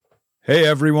Hey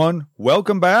everyone,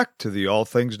 welcome back to the All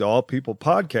Things to All People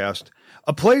podcast,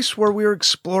 a place where we are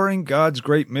exploring God's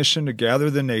great mission to gather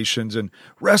the nations and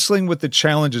wrestling with the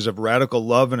challenges of radical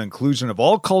love and inclusion of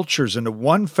all cultures into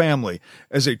one family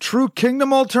as a true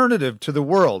kingdom alternative to the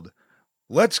world.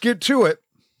 Let's get to it.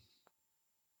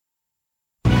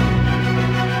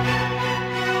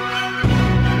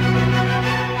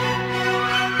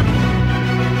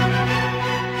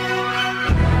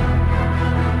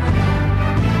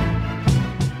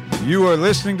 You are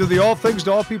listening to the All Things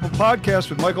to All People podcast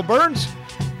with Michael Burns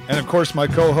and, of course, my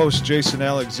co-hosts Jason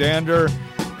Alexander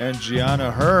and Gianna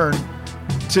Hearn.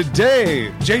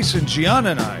 Today, Jason, Gianna,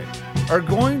 and I are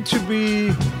going to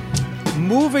be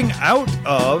moving out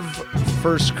of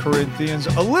 1 Corinthians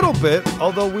a little bit,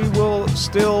 although we will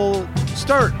still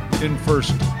start in 1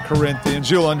 Corinthians.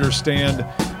 You'll understand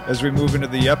as we move into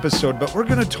the episode, but we're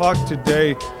going to talk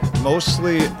today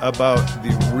mostly about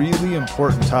the really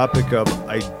important topic of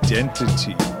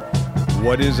identity.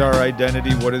 What is our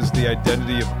identity? What is the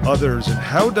identity of others? And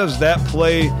how does that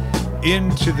play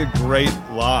into the great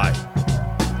lie?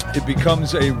 It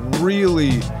becomes a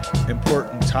really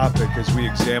important topic as we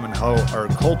examine how our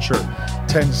culture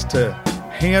tends to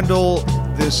handle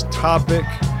this topic,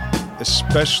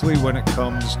 especially when it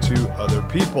comes to other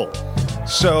people.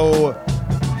 So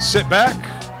sit back,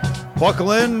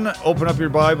 buckle in, open up your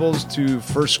Bibles to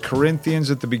 1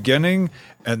 Corinthians at the beginning,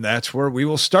 and that's where we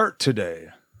will start today.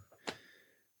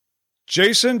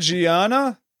 Jason,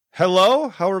 Gianna, hello.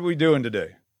 How are we doing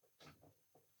today?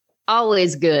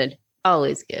 Always good.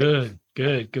 Always good.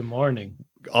 Good morning.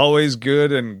 Always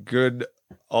good and good.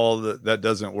 That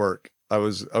doesn't work.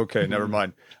 Never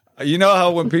mind. You know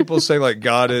how when people say like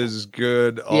God is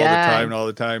good all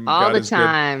the time, God is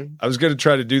good. I was going to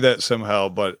try to do that somehow,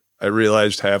 but I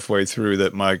realized halfway through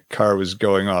that my car was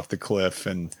going off the cliff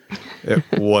and it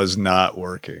was not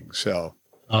working. So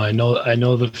I know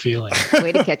the feeling.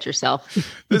 Way to catch yourself.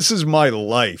 This is my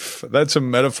life. That's a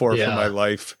metaphor for my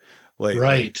life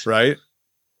lately. Right.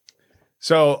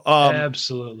 So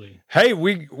absolutely. Hey,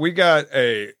 we got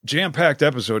a jam-packed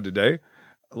episode today.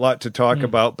 A lot to talk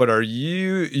about, but are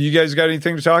you guys got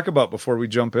anything to talk about before we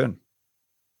jump in?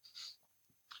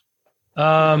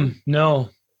 No,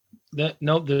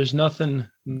 there's nothing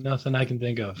I can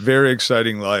think of. Very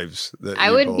exciting lives.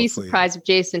 I wouldn't be surprised if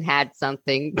Jason had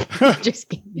something. Just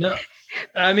kidding. No,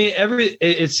 I mean,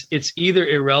 it's either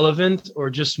irrelevant or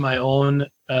just my own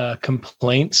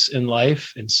complaints in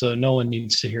life. And so no one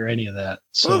needs to hear any of that.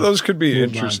 So well, those could be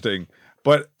interesting.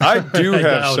 But I do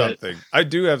have something. I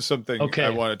do have something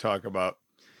I want to talk about.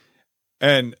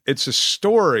 And it's a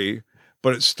story,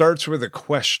 but it starts with a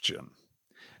question.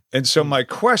 And so my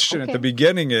question at the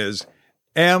beginning is,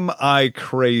 am I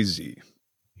crazy?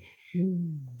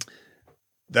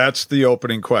 That's the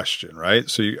opening question, right?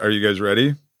 So are you guys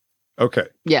ready? Okay.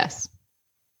 Yes.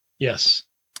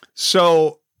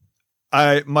 So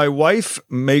my wife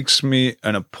makes me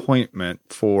an appointment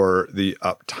for the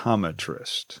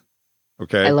optometrist.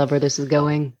 Okay. I love where this is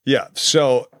going. Yeah.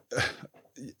 So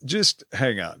just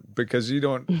hang on because you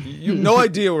have no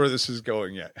idea where this is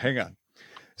going yet. Hang on.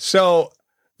 So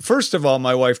first of all,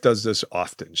 my wife does this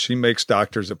often. She makes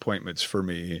doctor's appointments for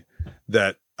me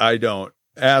that I don't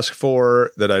ask for,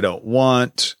 that I don't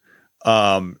want.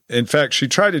 In fact, she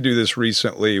tried to do this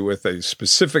recently with a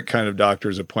specific kind of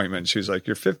doctor's appointment. She was like,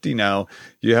 "You're 50 now.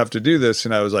 You have to do this."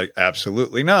 And I was like,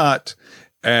 "Absolutely not."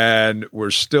 And we're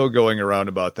still going around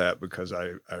about that because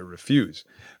I refuse.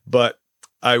 But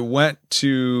I went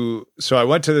to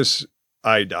this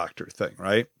eye doctor thing,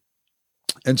 right?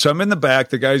 And so I'm in the back.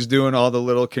 The guy's doing all the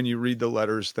little, can you read the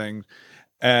letters thing?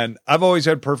 And I've always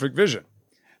had perfect vision.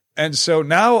 And so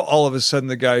now all of a sudden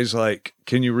the guy's like,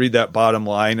 can you read that bottom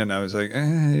line? And I was like,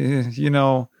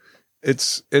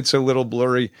 it's a little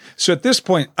blurry. So at this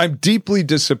point, I'm deeply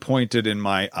disappointed in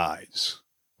my eyes.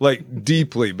 Like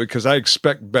deeply, because I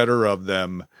expect better of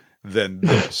them than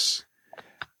this.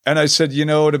 And I said,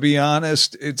 to be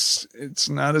honest, it's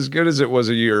not as good as it was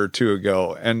a year or two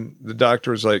ago. And the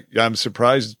doctor was like, I'm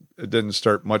surprised it didn't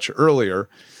start much earlier.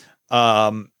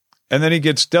 And then he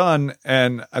gets done.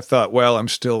 And I thought, well, I'm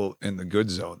still in the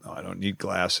good zone, though. I don't need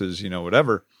glasses,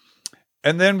 whatever.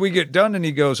 And then we get done and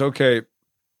he goes, okay,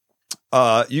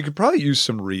 you could probably use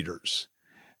some readers.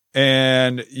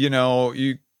 And,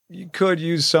 you could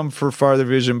use some for farther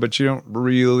vision, but you don't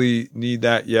really need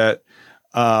that yet.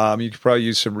 You could probably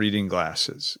use some reading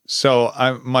glasses. So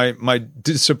my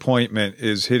disappointment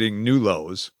is hitting new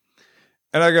lows.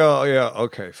 And I go, oh, yeah,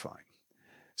 okay, fine.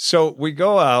 So we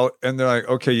go out and they're like,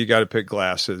 okay, you got to pick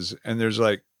glasses. And there's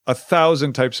like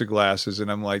 1,000 types of glasses,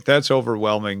 and I'm like, that's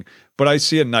overwhelming. But I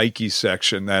see a Nike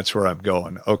section. That's where I'm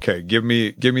going. Okay, give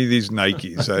me these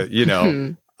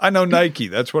Nikes. I know Nike.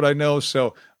 That's what I know.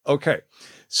 So, okay.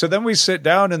 So then we sit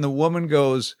down and the woman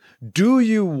goes, do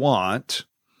you want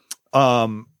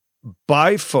bifocals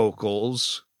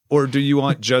or do you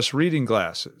want just reading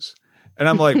glasses? And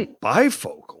I'm like,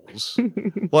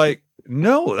 bifocals? Like,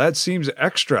 no, that seems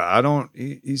extra.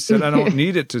 He said, I don't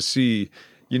need it to see,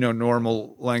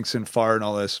 normal lengths and far and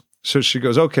all this. So she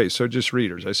goes, okay, so just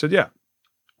readers. I said, yeah.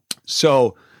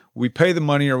 So we pay the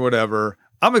money or whatever.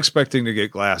 I'm expecting to get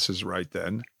glasses right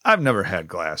then. I've never had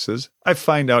glasses. I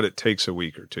find out it takes a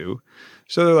week or two.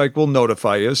 So they're like, we'll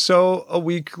notify you. So a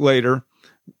week later,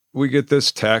 we get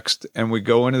this text and we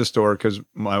go into the store because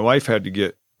my wife had to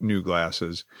get new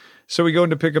glasses. So we go in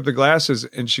to pick up the glasses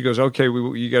and she goes, okay,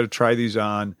 you got to try these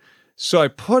on. So I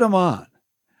put them on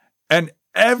and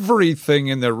everything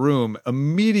in the room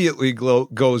immediately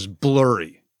goes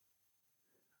blurry.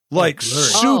 Like blurry.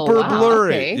 super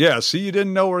blurry. Okay. Yeah. See, you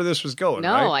didn't know where this was going.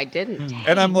 No, right? I didn't.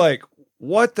 And I'm like,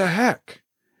 what the heck?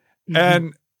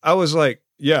 And I was like,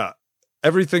 yeah,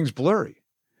 everything's blurry.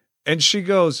 And she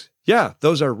goes, yeah,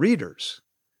 those are readers.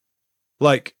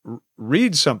 Like,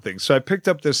 read something. So I picked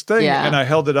up this thing and I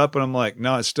held it up and I'm like,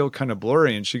 no, it's still kind of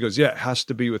blurry. And she goes, yeah, it has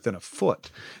to be within a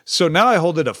foot. So now I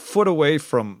hold it a foot away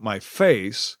from my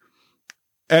face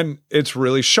and it's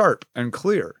really sharp and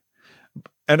clear.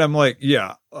 And I'm like,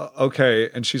 yeah, okay.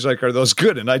 And she's like, are those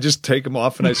good? And I just take them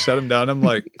off and I set them down. I'm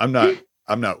like, I'm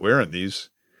not wearing these.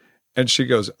 And she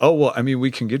goes, oh, well, I mean,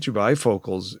 we can get you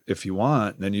bifocals if you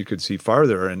want. And then you could see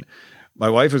farther. And my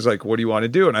wife was like, what do you want to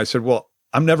do? And I said, well,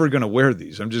 I'm never going to wear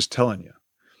these. I'm just telling you.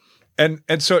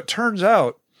 And so it turns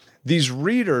out these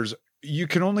readers, you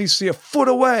can only see a foot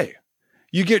away.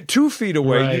 You get 2 feet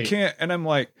away. Right. You can't. And I'm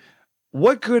like,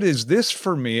 what good is this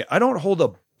for me? I don't hold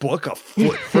a book a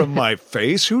foot from my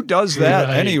face. Who does that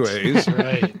anyways?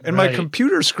 And my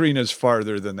computer screen is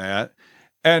farther than that.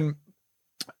 And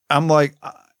I'm like,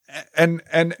 and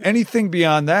anything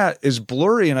beyond that is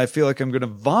blurry and I feel like I'm going to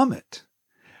vomit.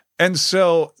 And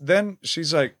so then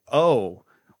she's like, oh,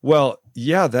 well,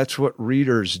 yeah, that's what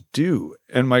readers do.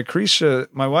 And my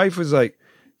wife was like,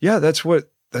 yeah, that's what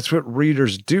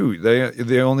readers do.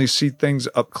 They only see things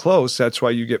up close. That's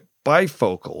why you get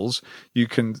bifocals.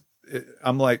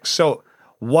 I'm like, so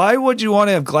why would you want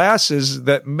to have glasses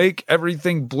that make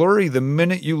everything blurry the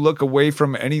minute you look away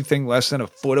from anything less than a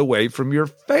foot away from your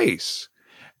face?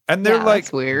 And they're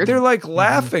like, weird. They're like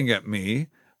laughing at me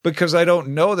because I don't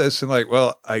know this. And like,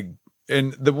 well,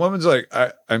 and the woman's like,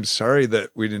 I'm sorry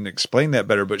that we didn't explain that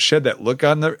better, but she had that look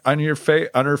on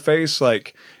her face,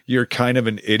 like you're kind of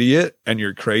an idiot and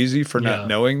you're crazy for not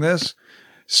knowing this.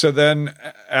 So then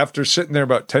after sitting there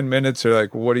about 10 minutes, they're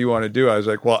like, well, what do you want to do? I was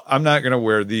like, well, I'm not going to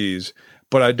wear these,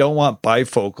 but I don't want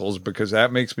bifocals because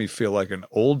that makes me feel like an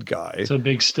old guy. It's a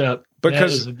big step. That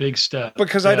is a big step.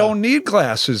 Because I don't need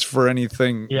glasses for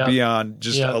anything beyond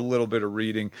just a little bit of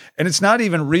reading. And it's not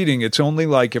even reading. It's only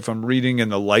like if I'm reading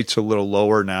and the light's a little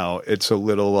lower now, it's a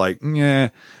little like,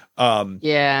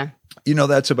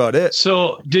 that's about it.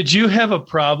 So did you have a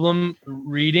problem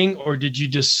reading or did you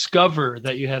discover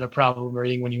that you had a problem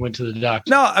reading when you went to the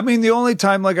doctor? No, I mean, the only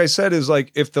time, like I said, is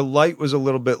like if the light was a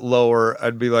little bit lower,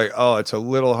 I'd be like, oh, it's a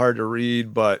little hard to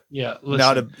read, but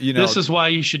this is why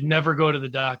you should never go to the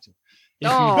doctor. If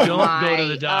you don't go to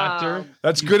the doctor,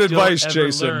 that's good advice,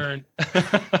 Jason.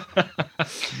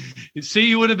 See,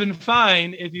 you would have been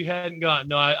fine if you hadn't gone.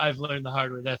 No, I've learned the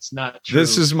hard way. That's not true.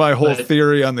 This is my whole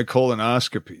theory on the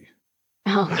colonoscopy.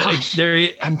 Oh, gosh.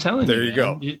 I'm telling you. There you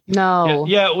go. No.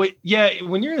 Yeah.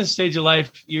 When you're in a stage of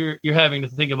life, you're having to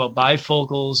think about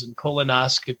bifocals and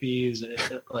colonoscopies.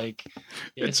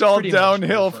 It's all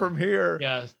downhill from here.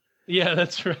 Yeah. Yeah,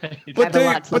 that's right. But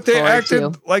they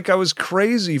acted like I was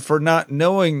crazy for not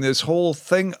knowing this whole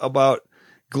thing about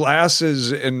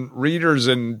glasses and readers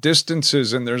and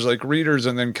distances. And there's like readers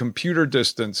and then computer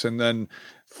distance and then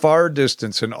far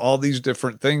distance and all these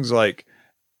different things. Like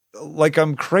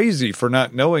I'm crazy for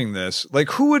not knowing this. Like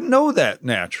who would know that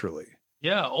naturally?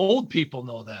 Yeah, old people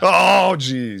know that. Oh,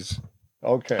 geez.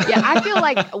 Okay. Yeah, I feel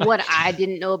like what I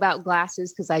didn't know about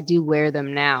glasses, because I do wear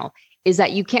them now, is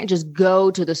that you can't just go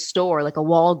to the store like a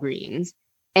Walgreens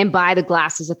and buy the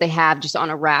glasses that they have just on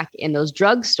a rack in those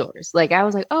drugstores. Like I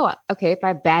was like, oh, okay, if I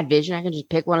have bad vision, I can just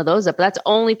pick one of those up. But that's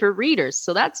only for readers.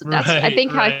 So that's I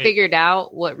think how I figured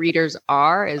out what readers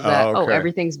are is that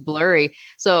everything's blurry.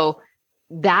 So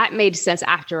that made sense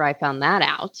after I found that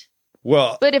out.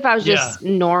 Well, but if I was just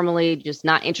normally just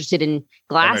not interested in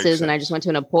glasses and I just went to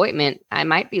an appointment, I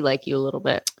might be like you a little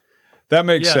bit. That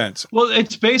makes sense. Well,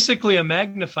 it's basically a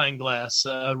magnifying glass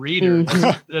reader.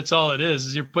 That's all it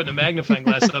is you're putting a magnifying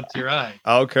glass up to your eye.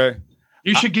 Okay.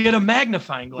 You should get a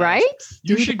magnifying glass. Right?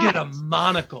 You should get a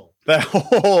monocle.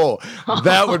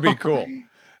 That would be cool.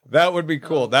 That would be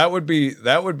cool. That would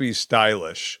be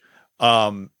stylish.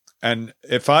 And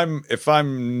if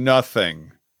I'm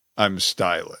nothing, I'm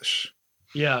stylish.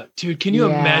 Yeah, dude, can you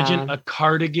imagine a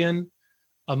cardigan,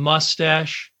 a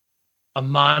mustache, a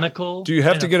monocle? Do you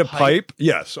have to get a pipe?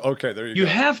 Yes. Okay, there you go. You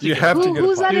have to get a pipe.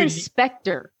 Who's that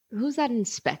inspector? Who's that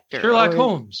inspector? Sherlock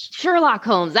Holmes. Sherlock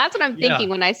Holmes. That's what I'm thinking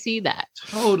when I see that.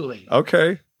 Totally.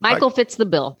 Okay. Michael fits the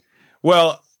bill.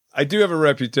 Well, I do have a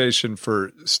reputation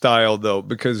for style, though,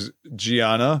 because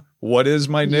Gianna, what is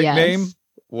my nickname? Yes.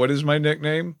 What is my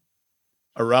nickname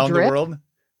around Drip? the world?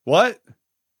 What?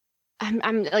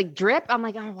 I'm like Drip. I'm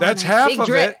like, oh, that's half Big of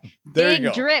Drip. it. There you go.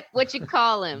 Big Drip. What you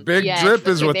call him? Big Yes, Drip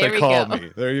is okay, what there they we call go.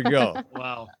 me. There you go.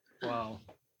 Wow.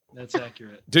 That's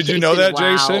accurate. Did you know that,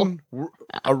 Jason? Jason?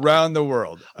 Around the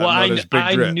world. Well, I'm known as Big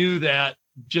I Drip. knew that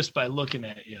just by looking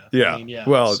at you. Yeah. I mean, yeah.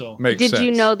 Well, so. makes Did sense.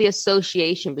 you know the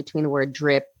association between the word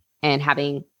drip and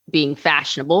being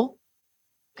fashionable?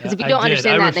 Because if you don't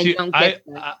understand that, then you don't get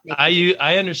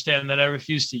I understand that. I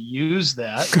refuse to use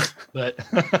that, but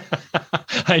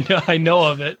I know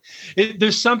of it.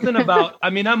 There's something about. I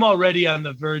mean, I'm already on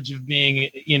the verge of being,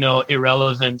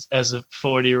 irrelevant as a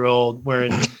 40-year-old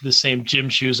wearing the same gym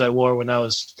shoes I wore when I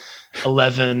was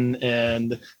 11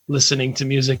 and listening to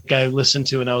music I listened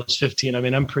to when I was 15. I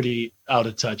mean, I'm pretty out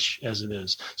of touch as it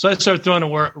is. So I start throwing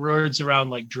words around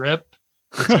like drip.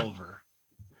 It's over.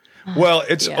 Well,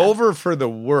 it's over for the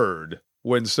word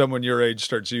when someone your age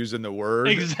starts using the word.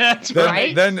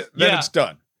 Exactly. Then it's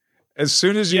done. As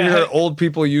soon as you hear old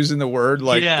people using the word,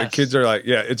 like the kids are like,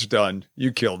 yeah, it's done.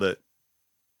 You killed it.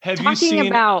 Have you seen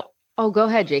about? Oh, go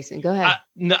ahead, Jason. Go ahead.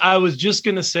 I was just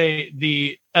going to say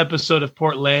the episode of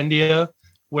Portlandia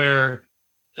where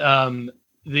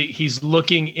he's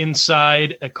looking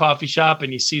inside a coffee shop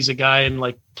and he sees a guy in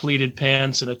like pleated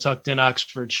pants and a tucked in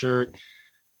Oxford shirt.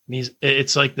 And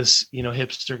it's like this,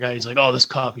 hipster guy. He's like, "Oh, this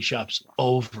coffee shop's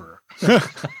over."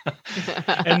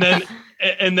 and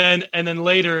then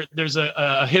later there's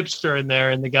a hipster in there,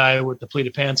 and the guy with the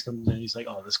pleated pants comes in. And he's like,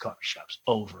 "Oh, this coffee shop's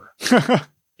over."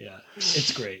 Yeah,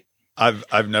 it's great.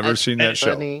 I've never seen that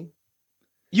show. Funny.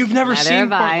 You've never seen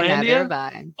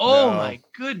Portlandia? Oh No. my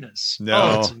goodness! No.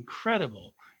 Oh, it's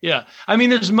incredible. Yeah, I mean,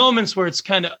 there's moments where it's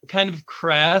kind of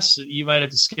crass. You might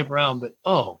have to skip around, but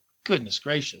oh goodness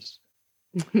gracious.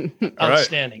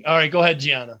 Outstanding. All right, go ahead,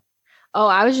 Gianna. Oh,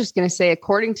 I was just going to say,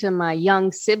 according to my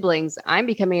young siblings, I'm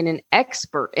becoming an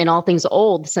expert in all things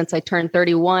old since I turned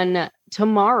 31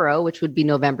 tomorrow, which would be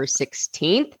November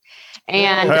 16th.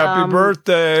 And happy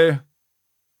birthday.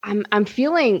 I'm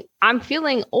feeling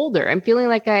older. I'm feeling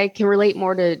like I can relate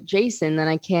more to Jason than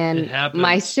I can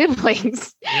my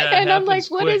siblings. And I'm like,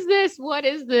 what is this? What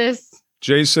is this?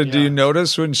 Jason, do you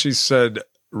notice when she said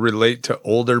relate to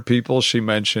older people, she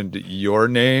mentioned your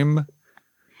name?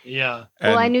 Yeah.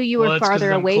 Well, I knew you were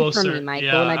farther away from me,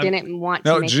 Michael, and I didn't want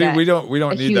to make that. We don't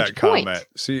need that point. comment.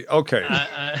 See, okay.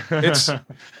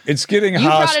 It's getting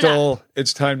hostile.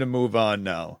 It's time to move on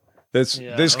now.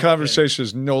 This conversation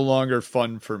is no longer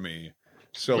fun for me.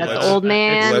 So let's old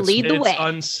man lead the way. It's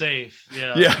unsafe.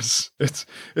 Yeah. Yes,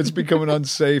 it's become an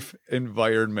unsafe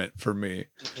environment for me.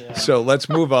 Yeah. So let's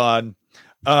move on.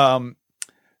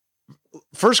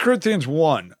 1 Corinthians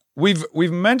 1.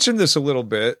 We've mentioned this a little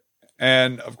bit,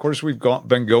 and of course we've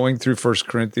been going through 1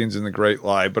 Corinthians in the Great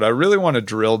Lie, but I really want to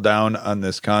drill down on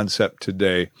this concept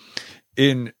today.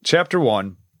 In chapter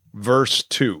 1, verse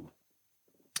 2.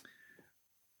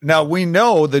 Now we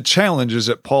know the challenges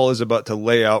that Paul is about to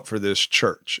lay out for this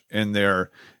church in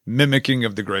their mimicking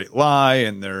of the Great Lie,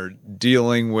 and they're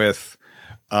dealing with,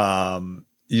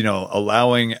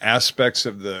 allowing aspects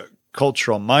of the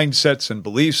cultural mindsets and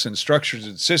beliefs and structures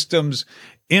and systems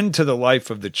into the life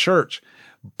of the church.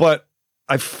 But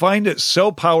I find it so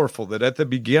powerful that at the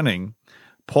beginning,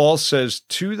 Paul says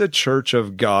to the church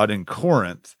of God in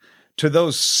Corinth, to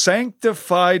those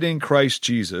sanctified in Christ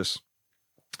Jesus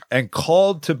and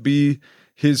called to be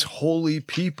his holy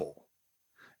people.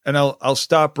 And I'll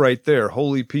stop right there.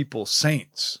 Holy people,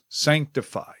 saints,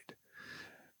 sanctified.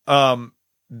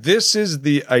 This is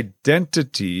the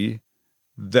identity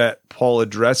that Paul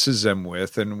addresses them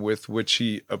with, and with which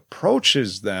he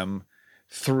approaches them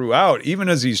throughout, even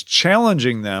as he's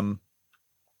challenging them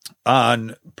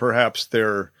on perhaps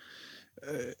their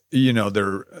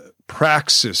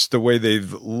praxis, the way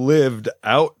they've lived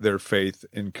out their faith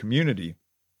in community.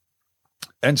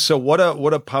 And so what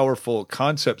a powerful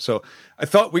concept. So I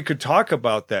thought we could talk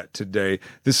about that today,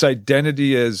 this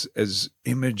identity as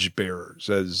image bearers,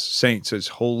 as saints, as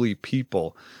holy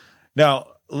people. Now,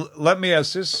 let me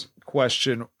ask this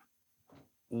question.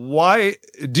 Why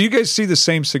do you guys see the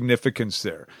same significance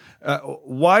there?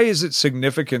 Why is it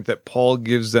significant that Paul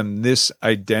gives them this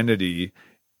identity,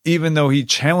 even though he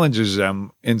challenges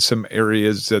them in some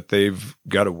areas that they've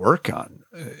got to work on,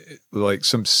 like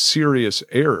some serious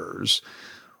errors?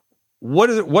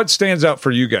 What stands out for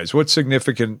you guys? What's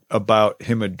significant about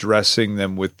him addressing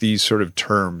them with these sort of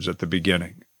terms at the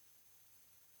beginning?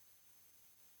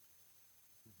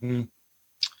 Mm-hmm.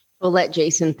 We'll let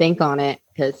Jason think on it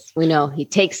because we know he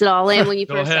takes it all in when you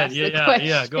first ask the question.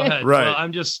 Yeah, go ahead. Right. Well,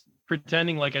 I'm just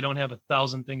pretending like I don't have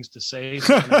 1,000 things to say.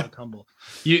 So I'm not humble.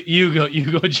 You go,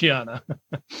 Gianna.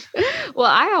 Well,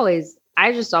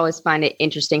 I just always find it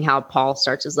interesting how Paul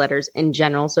starts his letters in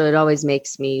general. So it always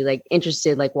makes me like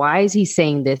interested, like, why is he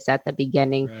saying this at the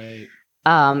beginning? Right.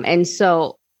 And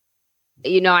so,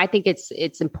 I think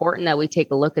it's important that we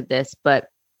take a look at this, but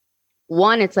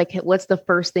one, it's like, what's the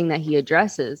first thing that he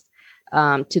addresses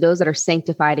to those that are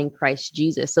sanctified in Christ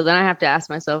Jesus? So then I have to ask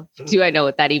myself, do I know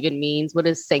what that even means? What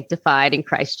does sanctified in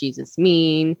Christ Jesus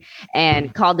mean?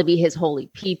 And called to be his holy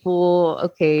people.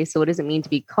 Okay, so what does it mean to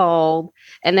be called?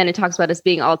 And then it talks about us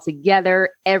being all together,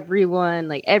 everyone,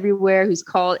 like everywhere who's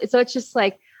called. So it's just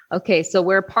like, okay, so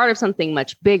we're a part of something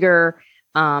much bigger.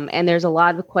 And there's a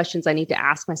lot of questions I need to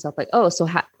ask myself, like, oh, so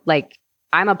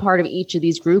I'm a part of each of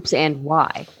these groups and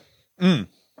why?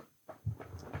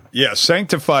 Yeah,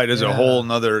 sanctified is a whole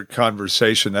nother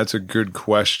conversation. That's a good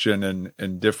question,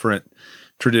 and different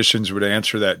traditions would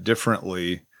answer that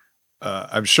differently.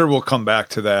 I'm sure we'll come back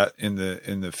to that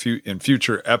in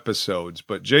future episodes.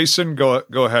 But Jason, go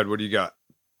ahead. What do you got?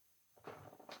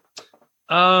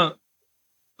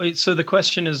 So the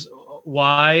question is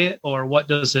why, or where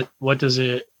does it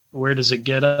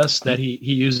get us that he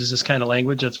uses this kind of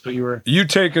language? That's what you were. You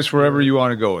take us wherever you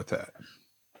want to go with that.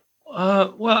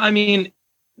 Well, I mean,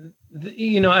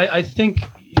 I think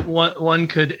one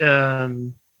could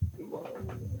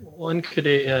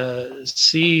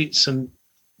see some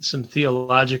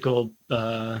theological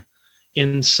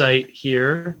insight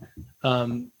here.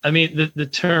 I mean, the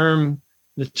term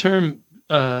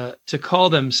to call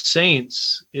them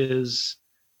saints is,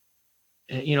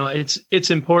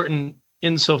 it's important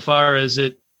insofar as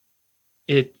it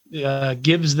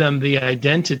gives them the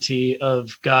identity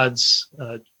of God's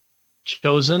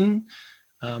chosen,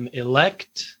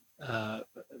 elect,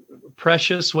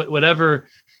 precious, whatever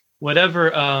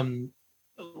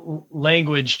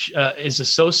language is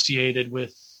associated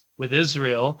with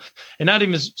Israel, and not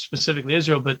even specifically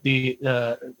Israel, but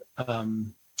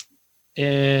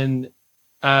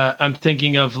I'm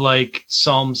thinking of like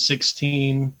Psalm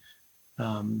 16,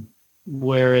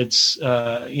 where it's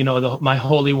my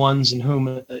holy ones in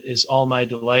whom is all my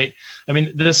delight. I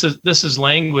mean, this is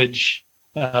language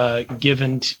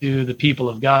given to the people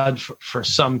of God for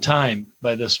some time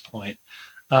by this point.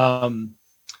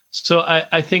 So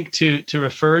I think to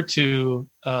refer to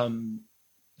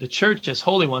the church as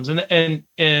holy ones,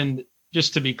 and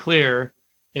just to be clear,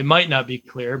 it might not be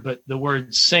clear, but the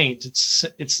word saint,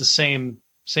 it's the same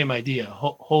idea,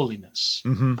 holiness.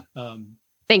 Mm-hmm.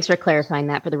 Thanks for clarifying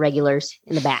that for the regulars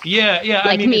in the back. Yeah. Like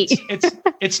I mean, me.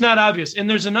 it's not obvious, and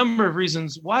there's a number of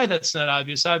reasons why that's not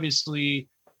obvious. Obviously,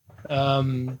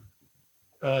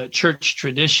 church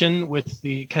tradition with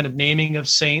the kind of naming of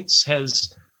saints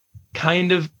has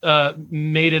kind of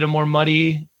made it a more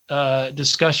muddy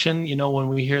discussion. When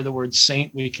we hear the word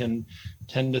saint, we can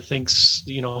tend to think,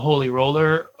 holy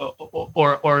roller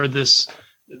or this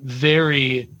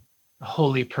very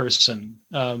holy person,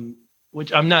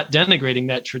 which I'm not denigrating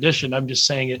that tradition. I'm just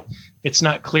saying it's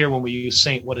not clear when we use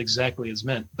saint what exactly is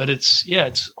meant, but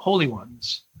it's holy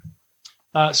ones.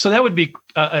 So that would be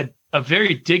a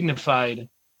very dignified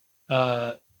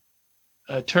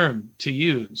term to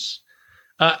use.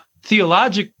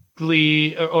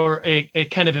 Theologically, or a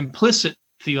kind of implicit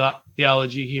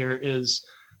theology here is,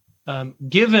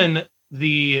 given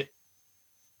the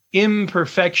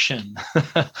imperfection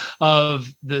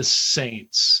of the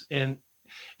saints, and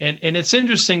it's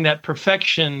interesting that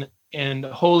perfection and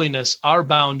holiness are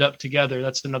bound up together.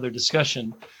 That's another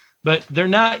discussion, but they're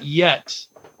not yet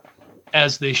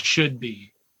as they should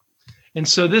be. And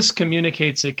so this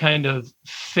communicates a kind of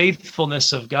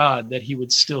faithfulness of God that he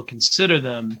would still consider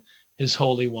them his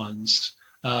holy ones.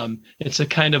 It's a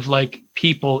kind of like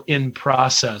people in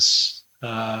process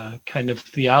kind of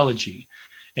theology.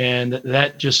 And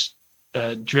that just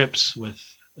drips with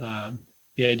the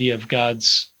idea of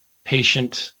God's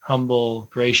patient, humble,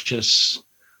 gracious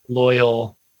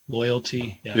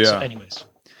loyalty. Yeah. Yeah. So anyways.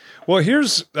 Well,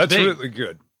 that's big. really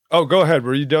good. Oh, go ahead.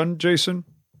 Were you done, Jason?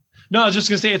 No, I was just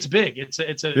gonna say it's big. It's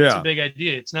a big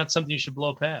idea. It's not something you should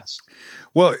blow past.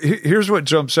 Well, here's what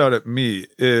jumps out at me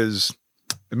is,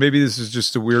 maybe this is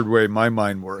just a weird way my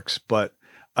mind works, but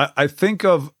I think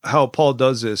of how Paul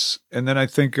does this, and then I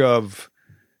think of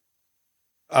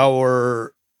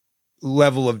our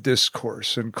level of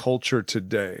discourse and culture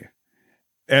today.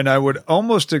 And I would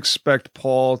almost expect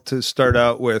Paul to start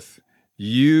out with,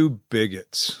 "You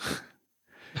bigots,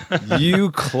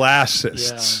 you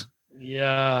classists."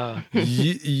 Yeah.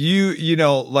 you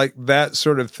know, like that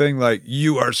sort of thing, like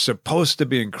you are supposed to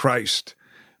be in Christ,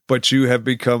 but you have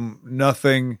become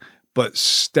nothing but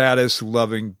status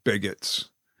loving bigots,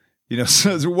 you know,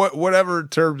 so whatever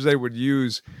terms they would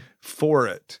use for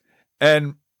it.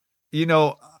 And, you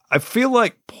know, I feel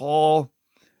like Paul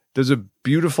does a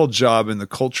beautiful job in the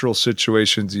cultural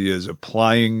situations he is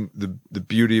applying the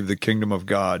beauty of the kingdom of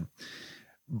God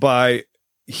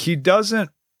he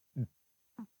doesn't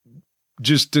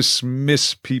just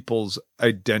dismiss people's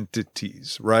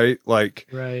identities, right? Like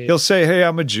he'll say, "Hey,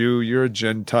 I'm a Jew, you're a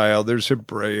Gentile, there's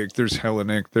Hebraic, there's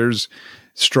Hellenic, there's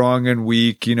strong and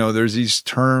weak, you know, there's these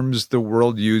terms the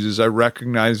world uses. I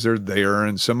recognize they're there,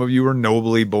 and some of you are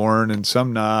nobly born and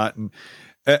some not." And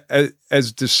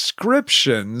as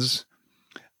descriptions,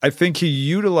 I think he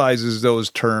utilizes those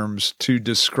terms to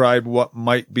describe what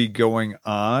might be going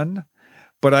on.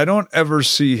 But I don't ever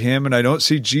see him, and I don't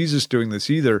see Jesus doing this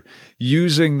either,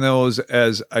 using those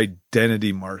as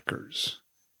identity markers,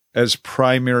 as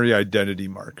primary identity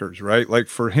markers, right? Like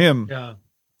for him,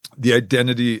 the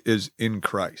identity is in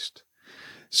Christ.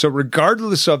 So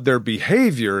regardless of their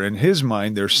behavior, in his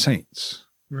mind, they're saints.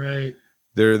 Right.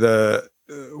 They're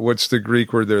what's the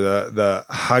Greek word? They're the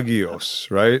hagios,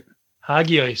 right?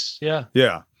 Hagios, yeah.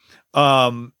 Yeah.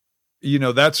 You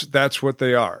know, that's what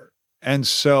they are. And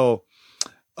so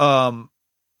the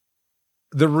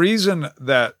reason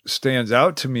that stands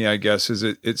out to me, I guess, is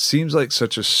it seems like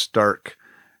such a stark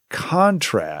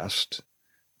contrast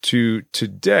to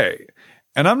today.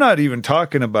 And I'm not even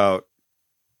talking about,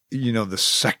 you know, the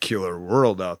secular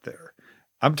world out there.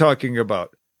 I'm talking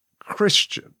about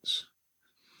Christians.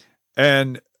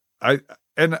 And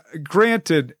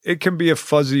granted, it can be a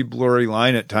fuzzy, blurry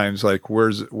line at times, like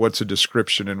what's a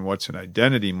description and what's an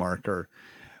identity marker.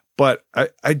 But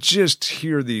I just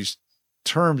hear these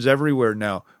terms everywhere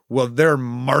now. Well, they're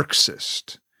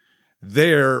Marxist.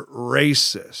 They're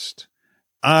racist.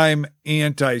 I'm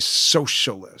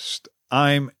anti-socialist.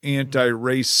 I'm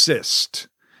anti-racist.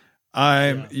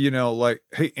 I'm, you know, like,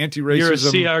 hey,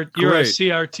 anti-racism. You're a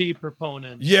CRT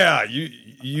proponent. Yeah,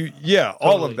 yeah, totally.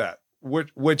 All of that,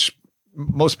 which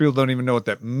most people don't even know what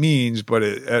that means, but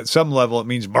at some level it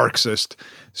means Marxist.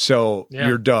 So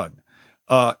you're done.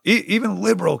 Even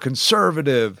liberal,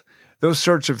 conservative, those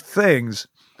sorts of things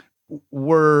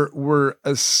were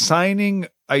assigning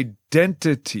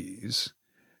identities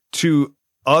to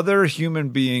other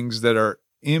human beings that are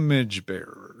image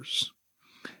bearers.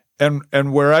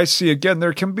 And where I see, again,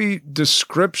 there can be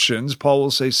descriptions. Paul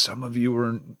will say, some of you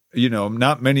are, you know,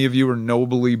 not many of you are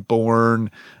nobly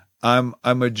born. I'm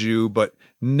a Jew, but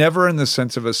never in the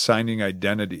sense of assigning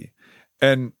identity.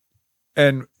 And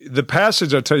the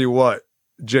passage, I'll tell you what,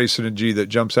 Jason and G, that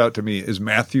jumps out to me is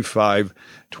Matthew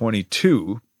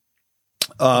 5:22.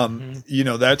 You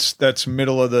know, that's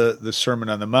middle of the Sermon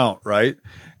on the Mount, right?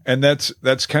 And that's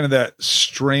kind of that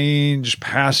strange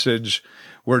passage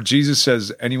where Jesus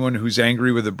says, anyone who's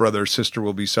angry with a brother or sister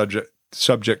will be subject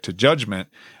to judgment.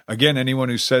 Again, anyone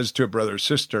who says to a brother or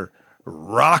sister,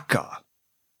 Raka,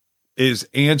 is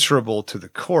answerable to the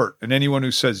court. And anyone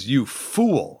who says, you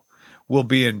fool, will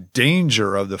be in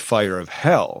danger of the fire of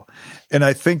hell. And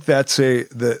I think that's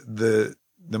the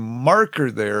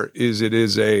marker there is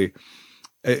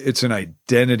it's an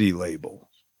identity label.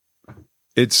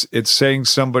 It's saying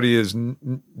somebody is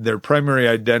their primary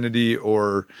identity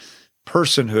or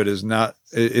personhood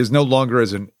is no longer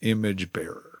as an image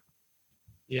bearer.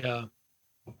 Yeah.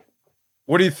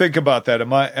 What do you think about that?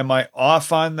 Am I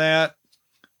off on that?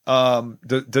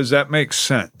 Does that make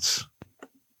sense?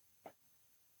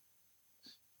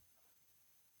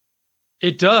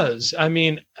 It does. I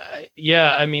mean,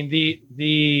 yeah. I mean,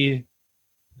 the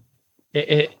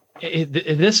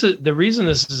reason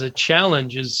this is a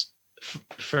challenge is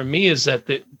for me is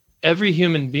that every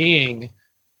human being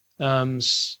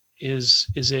is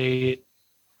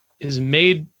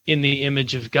made in the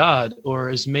image of God, or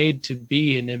is made to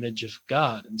be an image of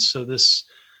God, and so this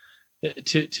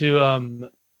to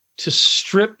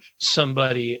strip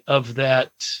somebody of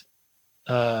that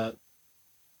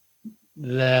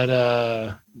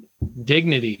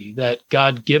dignity, that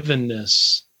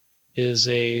God-givenness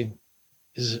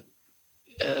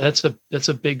that's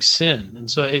a big sin. And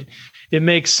so it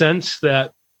makes sense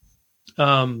that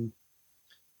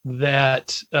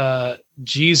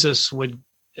Jesus would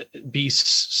be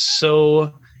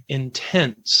so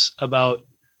intense about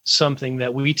something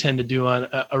that we tend to do on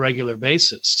a regular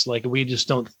basis. Like, we just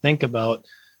don't think about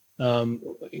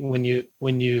when you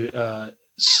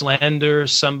slander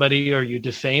somebody or you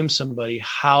defame somebody,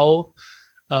 how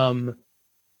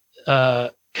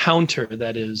counter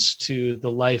that is to the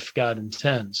life God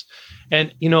intends.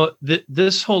 And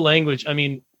this whole language, I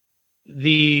mean,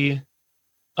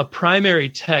 a primary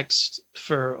text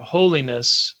for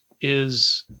holiness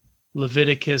is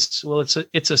Leviticus. Well,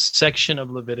 it's a section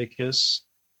of Leviticus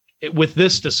with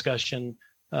this discussion,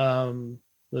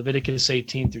 Leviticus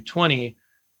 18 through 20.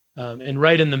 And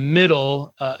right in the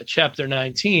middle, chapter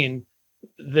 19,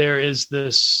 there is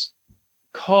this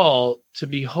call to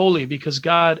be holy because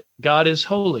God is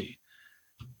holy.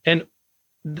 And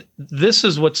this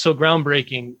is what's so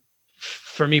groundbreaking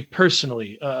for me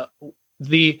personally.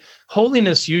 The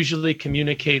holiness usually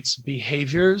communicates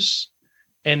behaviors,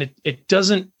 and it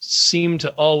doesn't seem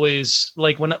to always,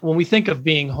 like, when we think of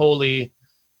being holy,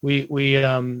 we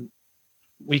can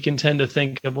tend to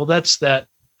think of, well, that's that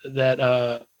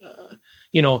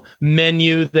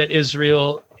menu that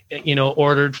Israel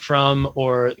ordered from,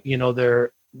 or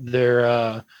their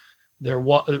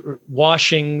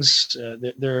washings,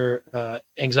 their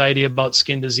anxiety about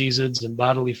skin diseases and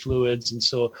bodily fluids. And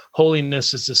so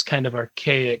holiness is this kind of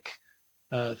archaic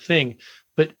thing.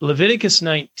 But Leviticus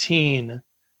 19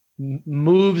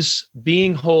 moves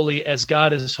being holy as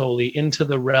God is holy into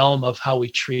the realm of how we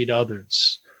treat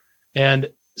others.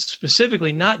 And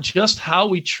specifically, not just how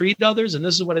we treat others, and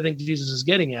this is what I think Jesus is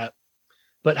getting at,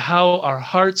 but how our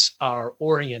hearts are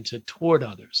oriented toward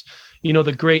others. We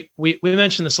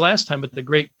mentioned this last time, but the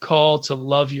great call to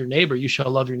love your neighbor, you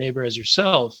shall love your neighbor as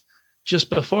yourself.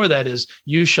 Just before that is,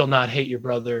 you shall not hate your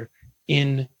brother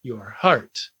in your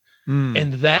heart.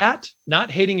 And that,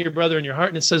 not hating your brother in your heart,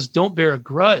 and it says, don't bear a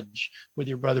grudge with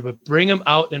your brother, but bring him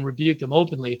out and rebuke them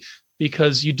openly,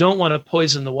 because you don't want to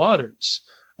poison the waters.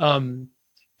 And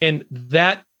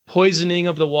that poisoning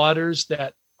of the waters,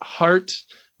 that heart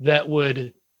that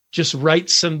would just write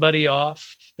somebody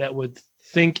off, that would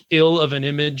think ill of an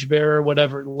image bearer,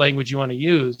 whatever language you want to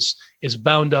use, is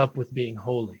bound up with being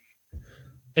holy.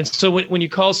 And so when you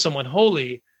call someone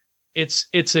holy, it's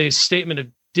a statement of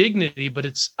dignity, but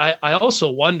I also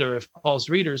wonder if Paul's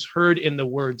readers heard in the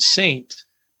word saint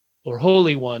or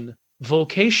holy one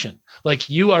vocation. Like,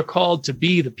 you are called to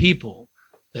be the people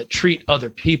that treat other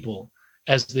people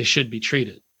as they should be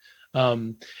treated.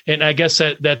 And I guess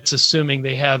that's assuming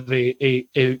they have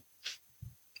a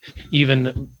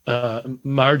even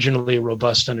marginally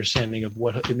robust understanding of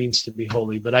what it means to be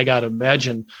holy. But I got to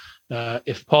imagine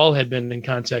if Paul had been in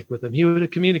contact with them, he would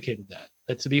have communicated that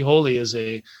to be holy is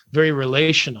a very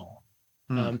relational.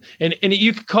 And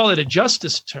you could call it a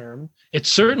justice term. It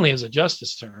certainly is a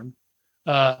justice term.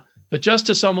 But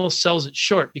justice almost sells it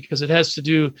short, because it has to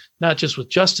do not just with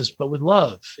justice, but with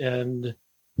love and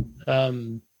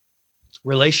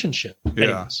relationship. Yeah.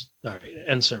 Anyways, all right,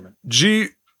 end sermon. G,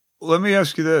 let me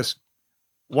ask you this.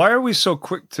 Why are we so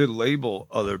quick to label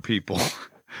other people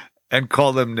and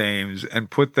call them names and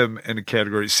put them in a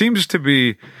category? It seems to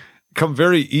become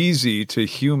very easy to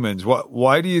humans.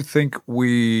 Why do you think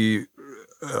we,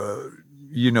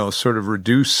 sort of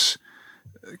reduce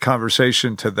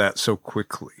conversation to that so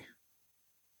quickly?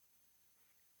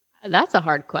 That's a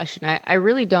hard question. I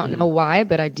really don't know why,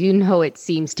 but I do know it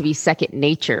seems to be second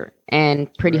nature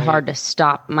and pretty hard to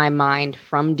stop my mind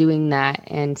from doing that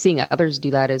and seeing others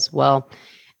do that as well.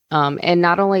 And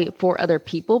not only for other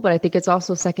people, but I think it's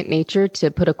also second nature to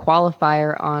put a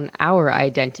qualifier on our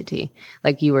identity.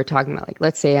 Like you were talking about, like,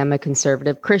 let's say I'm a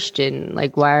conservative Christian.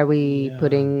 Like, why are we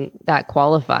putting that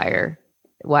qualifier?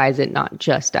 Why is it not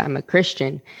just I'm a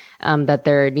Christian? That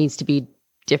there needs to be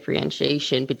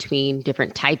differentiation between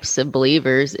different types of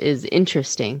believers is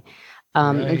interesting.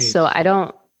 And so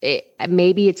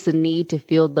maybe it's the need to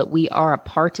feel that we are a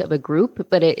part of a group,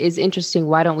 but it is interesting.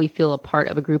 Why don't we feel a part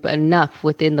of a group enough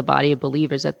within the body of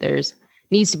believers that there's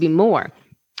needs to be more?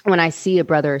 When I see a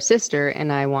brother or sister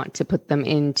and I want to put them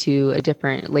into a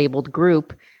different labeled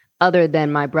group other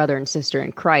than my brother and sister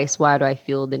in Christ, why do I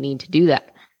feel the need to do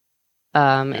that?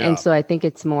 And so I think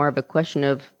it's more of a question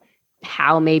of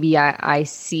how maybe I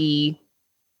see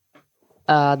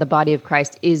the body of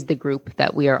Christ is the group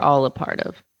that we are all a part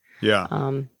of. Yeah.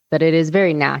 But it is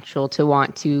very natural to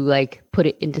want to put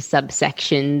it into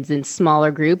subsections and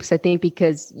smaller groups, I think,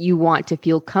 because you want to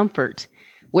feel comfort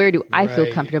Where do I feel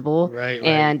Right, comfortable? right.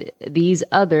 And these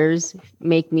others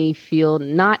make me feel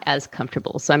not as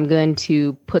comfortable. So I'm going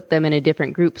to put them in a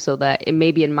different group so that it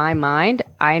maybe in my mind,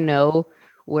 I know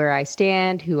where I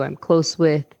stand, who I'm close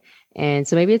with. And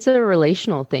so maybe it's a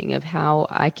relational thing of how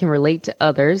I can relate to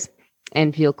others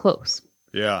and feel close.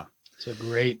 Yeah. It's a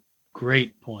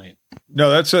great point. No,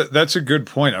 that's a good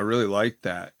point. I really like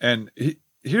that. And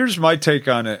here's my take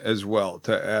on it as well,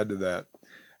 to add to that.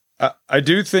 I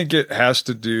do think it has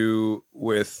to do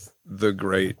with the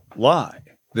great lie.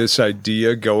 This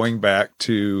idea going back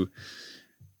to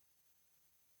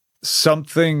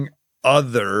something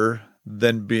other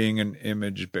than being an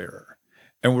image bearer.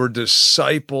 And we're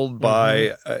discipled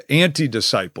by,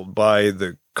 anti-discipled by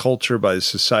the culture, by the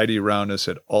society around us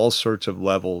at all sorts of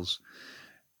levels.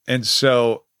 And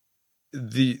so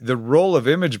the role of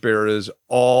image bearer is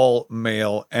all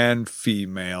male and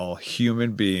female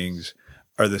human beings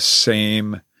are the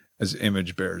same as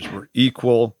image bearers. We're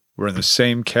equal. We're in the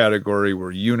same category. We're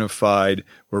unified.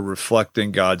 We're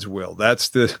reflecting God's will.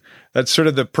 That's sort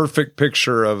of the perfect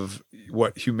picture of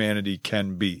what humanity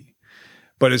can be.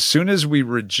 But as soon as we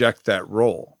reject that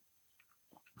role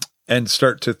and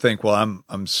start to think, well,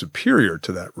 I'm superior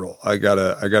to that role, I got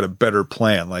a better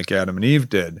plan, like Adam and Eve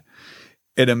did,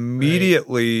 it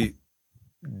immediately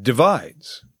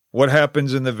divides. What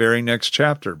happens in the very next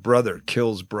chapter? Brother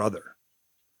kills brother.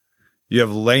 You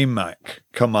have Lamech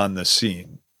come on the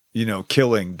scene,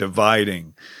 killing,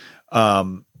 dividing.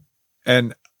 And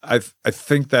I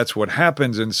think that's what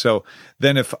happens. And so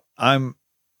then if I'm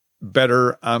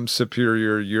better, I'm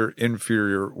superior, you're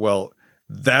inferior, well,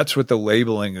 that's what the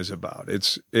labeling is about.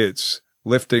 It's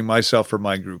lifting myself or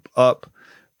my group up,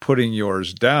 putting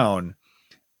yours down.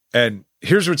 And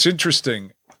here's what's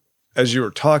interesting. As you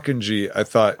were talking, G, I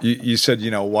thought you said,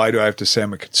 why do I have to say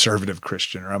I'm a conservative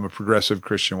Christian or I'm a progressive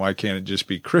Christian? Why can't it just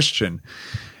be Christian?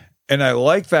 And I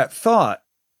like that thought.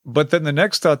 But then the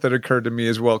next thought that occurred to me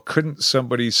is, well, couldn't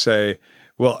somebody say,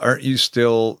 well, aren't you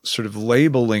still sort of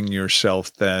labeling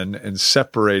yourself then and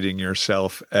separating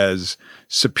yourself as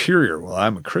superior? Well,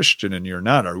 I'm a Christian and you're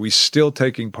not. Are we still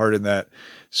taking part in that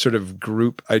sort of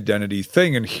group identity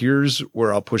thing? And here's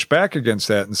where I'll push back against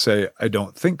that and say, I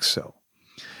don't think so.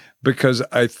 Because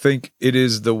I think it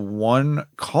is the one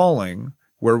calling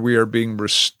where we are being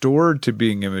restored to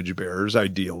being image bearers,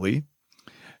 ideally,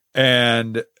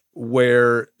 and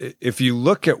where if you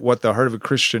look at what the heart of a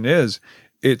Christian is,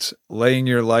 it's laying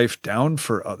your life down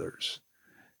for others,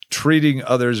 treating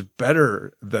others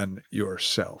better than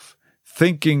yourself,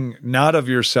 thinking not of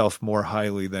yourself more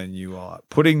highly than you ought,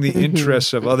 putting the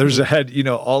interests of others ahead,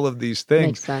 all of these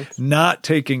things, not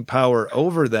taking power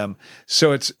over them.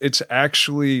 So it's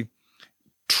actually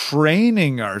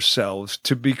training ourselves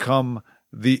to become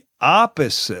the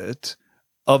opposite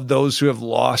of those who have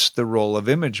lost the role of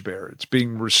image bearer. It's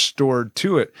being restored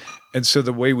to it. And so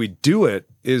the way we do it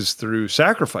is through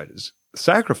sacrifice,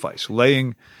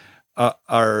 laying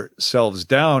ourselves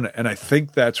down. And I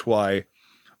think that's why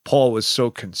Paul was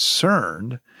so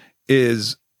concerned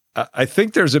is I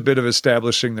think there's a bit of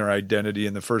establishing their identity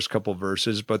in the first couple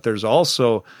verses, but there's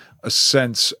also a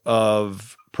sense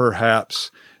of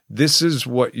perhaps this is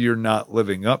what you're not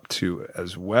living up to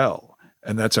as well.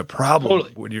 And that's a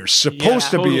problem when you're supposed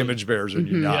to be image bearers and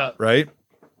you're not, right?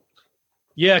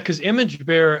 Yeah, because image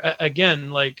bearer,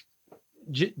 again, like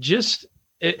just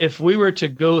if we were to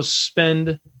go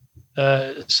spend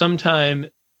some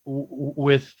time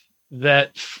with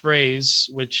that phrase,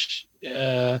 which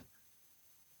is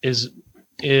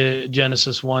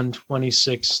Genesis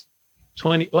 1:26,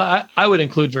 20. Well, I would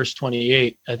include verse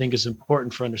 28. I think is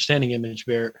important for understanding image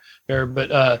bearer.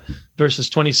 But verses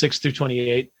 26 through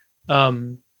 28,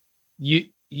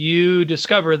 you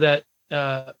discover that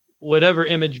whatever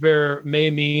image bearer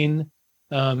may mean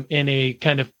in a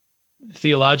kind of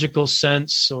theological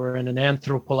sense or in an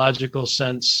anthropological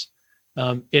sense,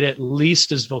 it at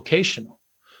least is vocational.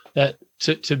 That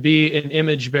to be an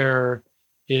image bearer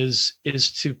is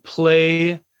to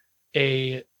play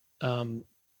a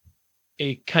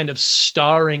kind of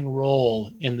starring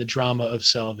role in the drama of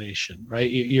salvation,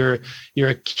 right? You're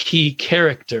a key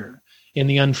character in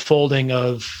the unfolding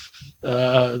of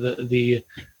the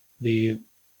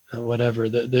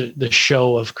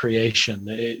show of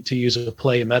creation, to use a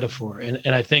play metaphor. And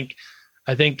I think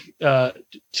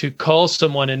to call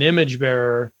someone an image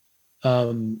bearer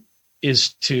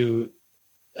is to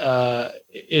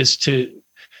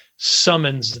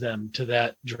summons them to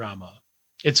that drama.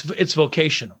 It's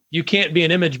vocational. You can't be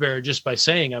an image bearer just by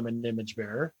saying I'm an image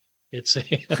bearer. It's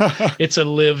a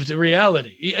lived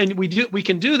reality, and we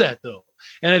can do that though.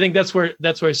 And I think that's where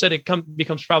I said it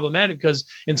becomes problematic, because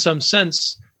in some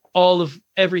sense,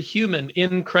 every human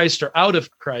in Christ or out of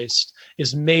Christ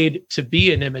is made to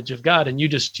be an image of God. And you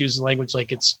just use the language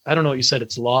like I don't know what you said,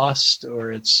 it's lost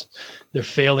or they're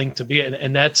failing to be.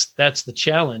 And that's the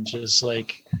challenge, is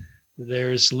like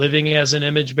there's living as an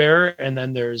image bearer, and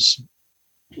then there's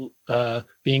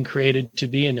being created to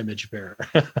be an image bearer.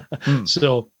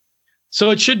 So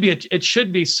it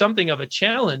should be something of a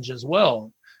challenge as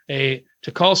well.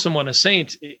 To call someone a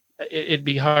saint, it'd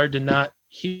be hard to not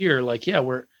hear like, yeah,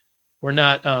 we're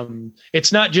not,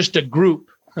 it's not just a group,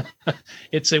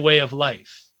 it's a way of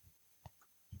life.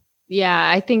 Yeah,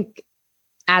 I think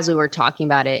as we were talking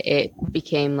about it, it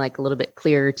became like a little bit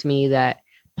clearer to me that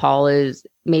Paul is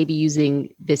maybe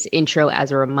using this intro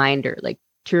as a reminder, like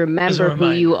to remember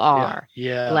who you are.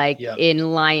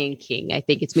 In Lion King, I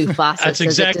think it's Mufasa. That's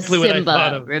exactly what I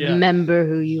thought of. Remember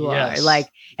who you are. Like,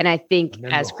 and I think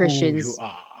as Christians,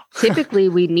 typically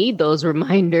we need those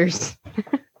reminders.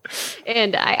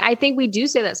 And I think we do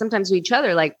say that sometimes to each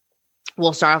other. Like,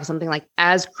 we'll start off with something like,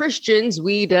 as Christians,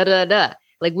 we da da da.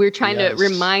 Like, we're trying to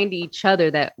remind each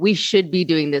other that we should be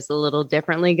doing this a little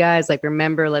differently, guys. Like,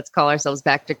 remember, let's call ourselves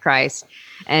back to Christ.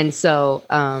 And so,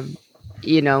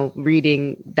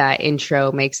 reading that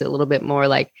intro makes it a little bit more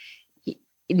like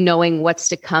knowing what's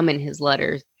to come in his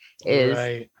letters is,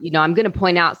 I'm going to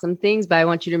point out some things, but I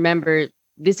want you to remember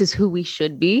this is who we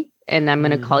should be. And I'm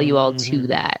going to call you all to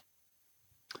that.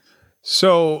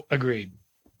 So agreed.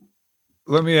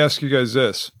 Let me ask you guys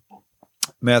this.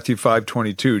 Matthew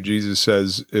 5:22, Jesus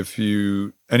says,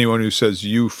 anyone who says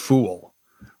you fool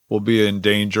will be in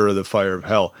danger of the fire of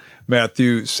hell.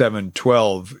 Matthew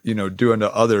 7:12, do unto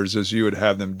others as you would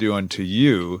have them do unto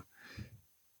you.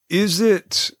 Is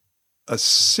it a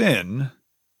sin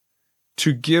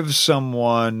to give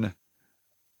someone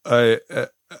a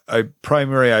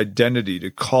primary identity,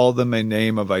 to call them a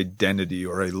name of identity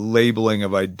or a labeling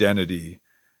of identity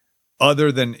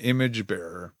other than image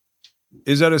bearer?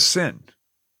 Is that a sin?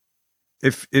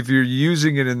 If you're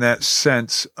using it in that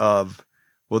sense of,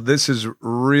 well, this is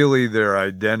really their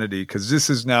identity, because this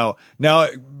is now,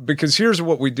 because here's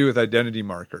what we do with identity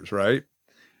markers, right?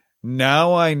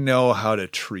 Now I know how to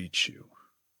treat you.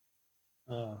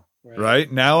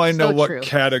 Right? Now I know what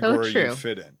category you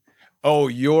fit in. Oh,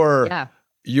 you're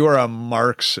a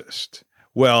Marxist.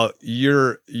 Well,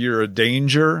 you're a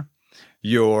danger.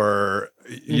 You're,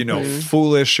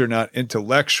 foolish. You're not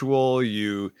intellectual.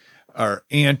 You are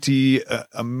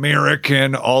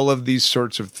anti-American, all of these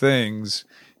sorts of things,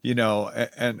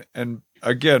 and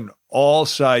again, all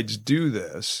sides do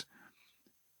this.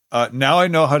 Now I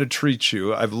know how to treat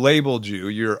you. I've labeled you.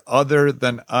 You're other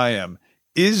than I am.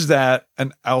 Is that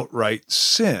an outright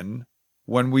sin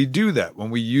when we do that, when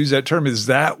we use that term? Is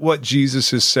that what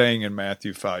Jesus is saying in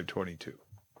Matthew 5:22?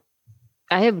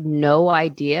 I have no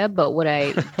idea, but what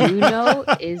I do know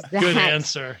is that... Good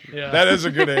answer. Yeah. That is a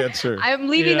good answer. I'm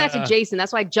leaving that to Jason.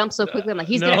 That's why I jumped so quickly. I'm like,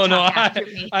 he's going to talk after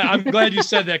me. I'm glad you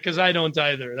said that, because I don't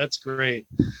either. That's great.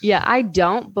 Yeah, I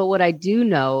don't. But what I do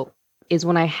know is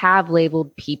when I have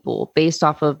labeled people based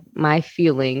off of my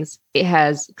feelings, it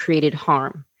has created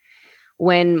harm.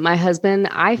 When my husband,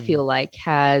 I feel like,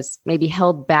 has maybe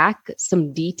held back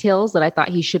some details that I thought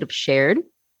he should have shared,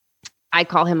 I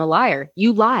call him a liar.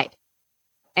 You lied.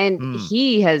 And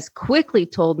he has quickly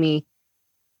told me,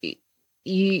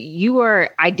 you are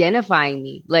identifying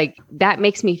me. Like, that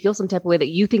makes me feel some type of way, that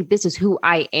you think this is who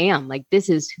I am. Like, this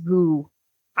is who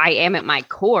I am at my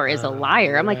core, is a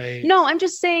liar. I'm like, no, I'm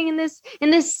just saying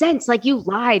in this sense, like, you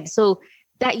lied. So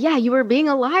that, you were being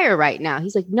a liar right now.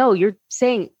 He's like, no, you're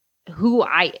saying who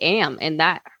I am. And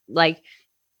that like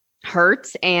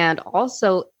hurts. And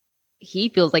also, he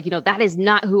feels like, that is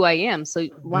not who I am. So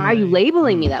why are you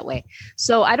labeling me that way?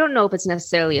 So I don't know if it's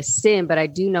necessarily a sin, but I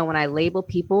do know when I label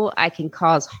people, I can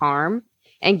cause harm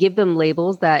and give them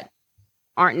labels that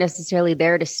aren't necessarily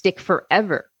there to stick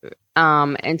forever.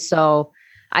 And so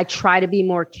I try to be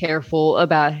more careful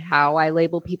about how I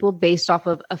label people based off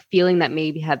of a feeling that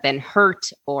maybe have been hurt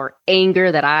or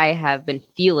anger that I have been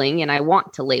feeling. And I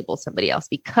want to label somebody else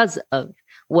because of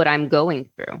what I'm going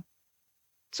through.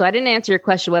 So I didn't answer your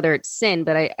question whether it's sin,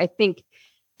 but I think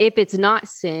if it's not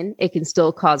sin, it can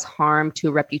still cause harm to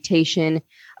a reputation,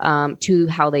 to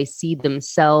how they see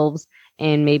themselves,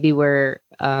 and maybe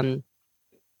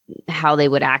how they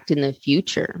would act in the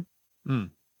future.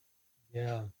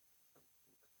 Yeah.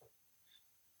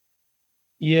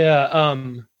 Yeah.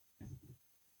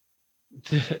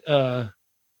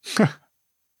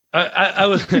 I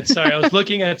was sorry. I was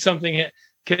looking at something.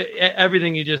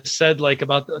 Everything you just said, like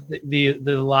about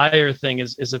the liar thing,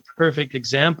 is a perfect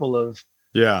example of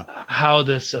how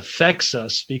this affects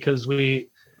us, because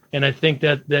and I think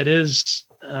that is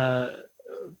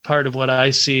part of what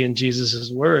I see in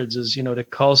Jesus's words is, to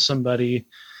call somebody,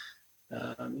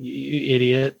 you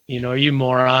idiot, or you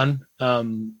moron.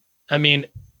 I mean,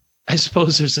 I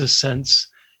suppose there's a sense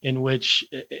in which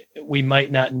we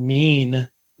might not mean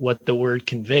what the word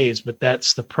conveys, but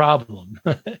that's the problem.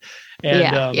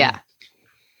 And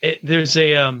there's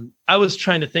I was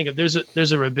trying to think of,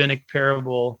 there's a rabbinic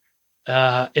parable.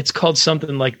 It's called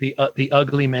something like the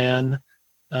ugly man.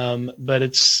 But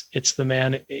it's the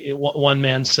man. One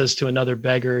man says to another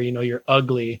beggar, you're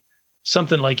ugly,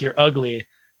 something like you're ugly.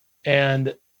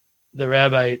 And the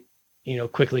rabbi,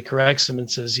 quickly corrects him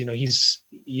and says,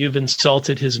 you've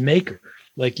insulted his maker.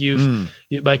 Like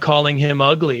by calling him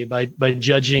ugly, by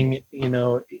judging,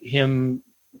 him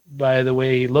by the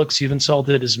way he looks, you've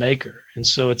insulted his maker. And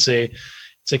so it's a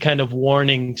kind of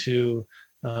warning to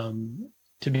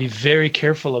be very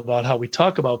careful about how we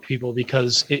talk about people,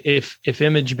 because if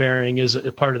image bearing is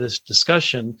a part of this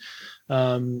discussion,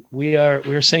 we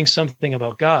are saying something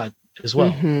about God as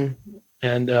well. Mm-hmm.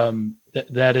 And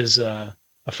that is a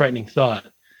frightening thought.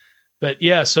 But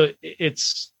so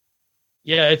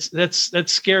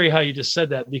that's scary how you just said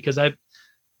that, because how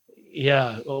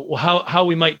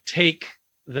we might take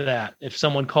that. If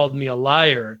someone called me a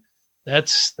liar,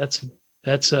 that's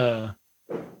a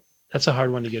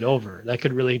hard one to get over. That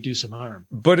could really do some harm.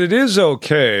 But it is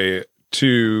okay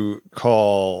to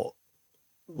call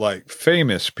like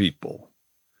famous people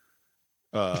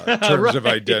terms of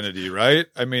identity, right?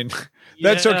 I mean,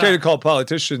 that's okay to call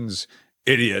politicians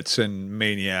idiots and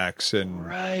maniacs and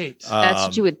right. That's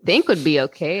what you would think would be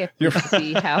okay if you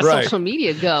see how right. social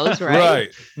media goes, right? Right.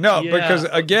 No, because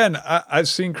again, I've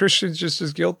seen Christians just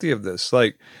as guilty of this,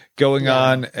 like going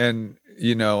on and,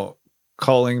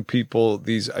 calling people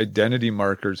these identity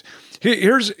markers.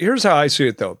 Here's how I see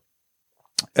it though.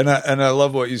 And I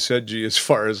love what you said, G, as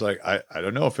far as like, I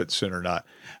don't know if it's sin or not.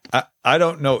 I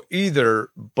don't know either,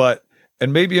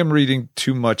 and maybe I'm reading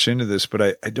too much into this, but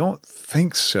I don't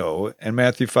think so. In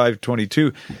Matthew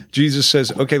 5:22, Jesus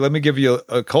says, okay, let me give you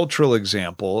a cultural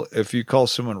example. If you call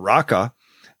someone Raka,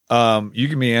 you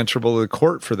can be answerable to the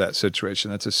court for that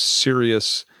situation. That's a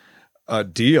serious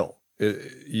deal.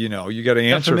 You got to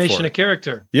answer defamation for it. Of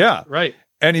character. Yeah. Right.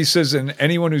 And he says, and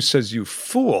anyone who says you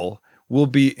fool will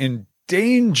be in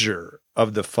danger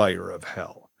of the fire of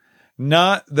hell.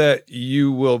 Not that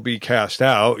you will be cast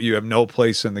out. You have no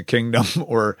place in the kingdom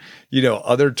or,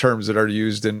 other terms that are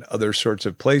used in other sorts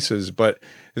of places. But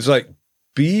it's like,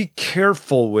 be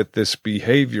careful with this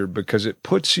behavior because it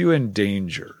puts you in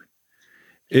danger.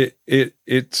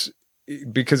 It's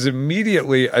because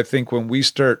immediately I think when we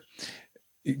start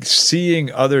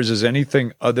seeing others as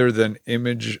anything other than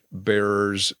image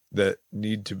bearers that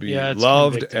need to be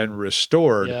loved convicting and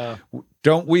restored,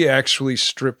 don't we actually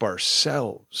strip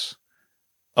ourselves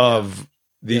of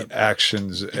the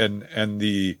actions and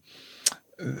the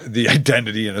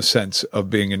identity, in a sense, of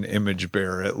being an image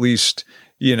bearer, at least,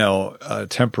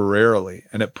 temporarily,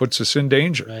 and it puts us in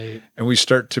danger. Right. And we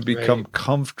start to become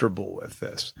comfortable with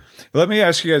this. Let me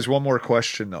ask you guys one more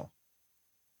question though.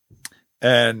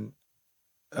 And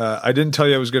I didn't tell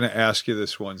you I was going to ask you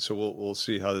this one, so we'll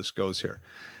see how this goes here.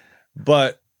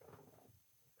 But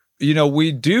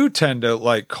we do tend to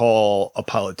like call a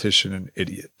politician an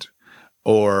idiot,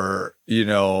 or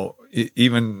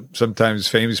even sometimes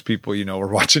famous people.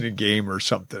 We're watching a game or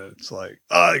something. It's like,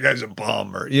 oh, the guy's a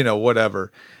bum, or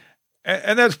whatever,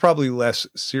 and that's probably less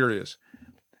serious.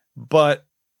 But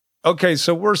okay,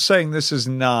 so we're saying this is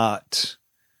not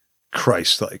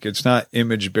Christ-like. It's not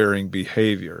image-bearing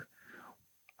behavior.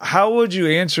 How would you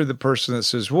answer the person that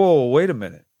says, whoa, wait a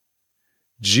minute?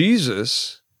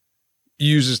 Jesus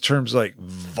uses terms like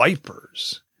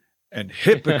vipers and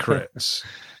hypocrites,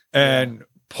 and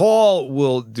Paul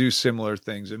will do similar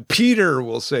things. And Peter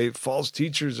will say false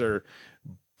teachers are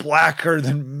blacker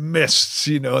than mists,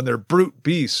 and they're brute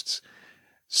beasts.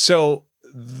 So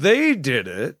they did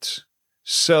it.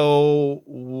 So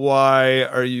why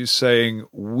are you saying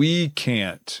we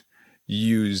can't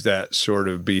use that sort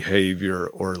of behavior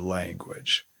or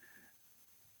language?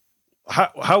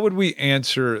 How would we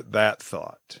answer that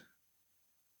thought?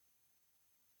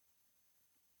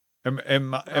 Are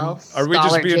we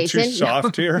just being Jason? too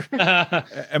soft here?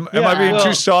 Am I being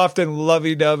too soft and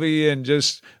lovey-dovey and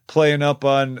just playing up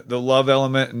on the love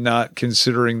element and not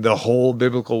considering the whole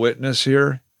biblical witness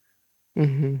here?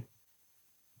 Mm-hmm.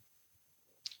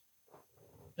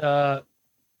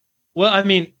 Well, I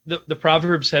mean, the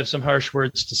Proverbs have some harsh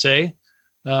words to say.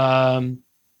 What's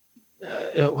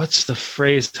the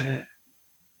phrase?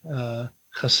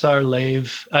 Chasar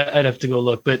Lev. I'd have to go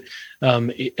look, but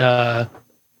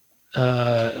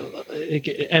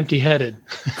empty-headed.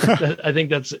 I think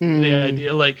that's the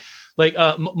idea. Like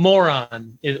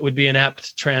moron, it would be an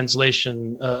apt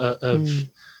translation of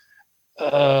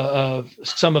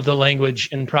some of the language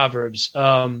in Proverbs.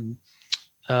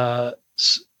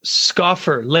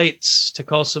 Scoffer, lates, to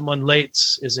call someone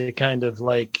lates is a kind of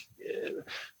like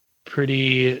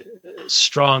pretty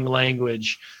strong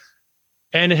language,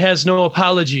 and it has no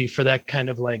apology for that kind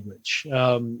of language.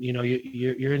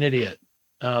 You're an idiot.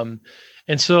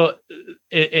 And so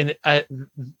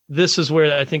this is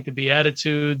where I think the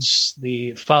Beatitudes,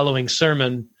 the following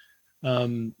sermon,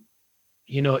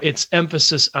 its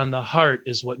emphasis on the heart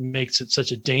is what makes it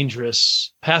such a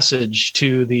dangerous passage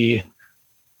to the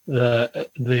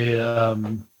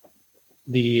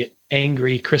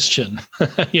angry Christian,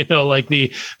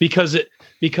 because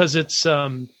it's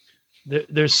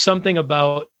there's something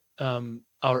about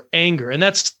our anger, and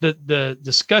that's the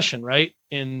discussion, right?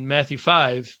 In Matthew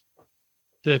 5,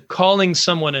 the calling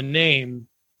someone a name,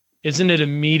 isn't it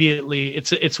immediately?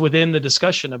 It's within the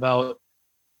discussion about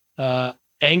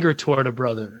anger toward a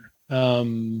brother.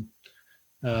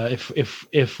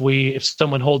 If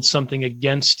someone holds something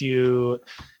against you,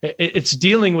 it's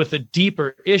dealing with a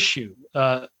deeper issue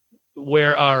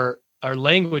where our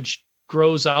language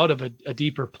grows out of a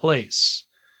deeper place,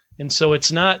 and so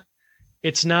it's not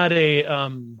a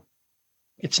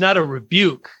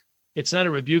rebuke. It's not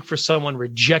a rebuke for someone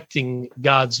rejecting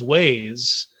God's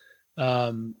ways.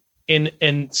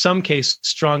 In some case,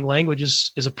 strong language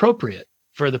is appropriate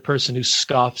for the person who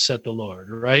scoffs at the Lord,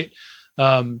 right?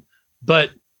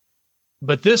 But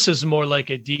this is more like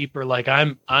a deeper, like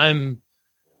I'm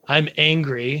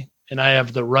angry and I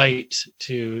have the right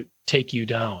to take you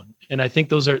down. And I think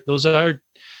this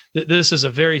is a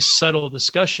very subtle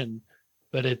discussion,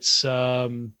 but it's there.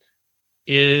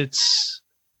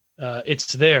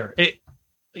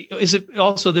 Is it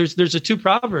also there's a two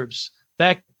Proverbs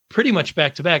pretty much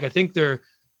back to back. I think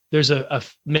there's a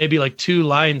maybe like two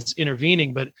lines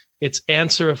intervening, but it's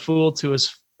answer a fool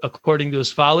according to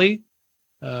his folly.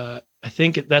 I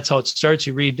think that's how it starts.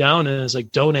 You read down and it's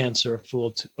like, don't answer a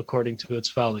fool according to its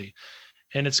folly.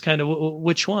 And it's kind of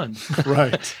which one,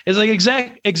 right? It's like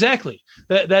exactly.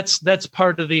 That's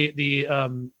part of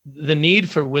the need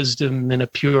for wisdom and a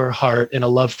pure heart and a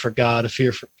love for God, a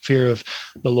fear of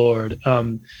the Lord.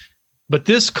 But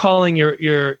this calling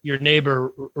your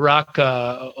neighbor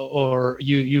Raka or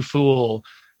you fool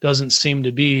doesn't seem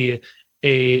to be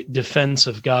a defense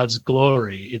of God's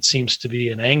glory. It seems to be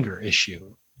an anger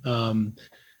issue,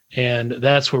 and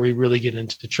that's where we really get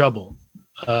into trouble.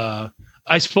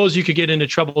 I suppose you could get into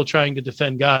trouble trying to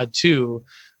defend God too,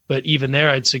 but even there,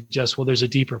 I'd suggest, well, there's a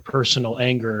deeper personal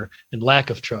anger and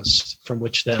lack of trust from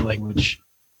which that language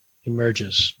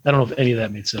emerges. I don't know if any of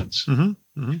that made sense.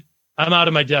 Mm-hmm. Mm-hmm. I'm out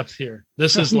of my depth here.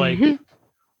 This is like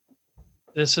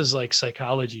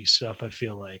psychology stuff, I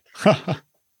feel like.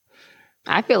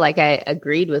 I feel like I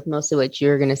agreed with most of what you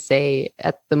were going to say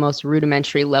at the most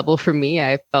rudimentary level. For me,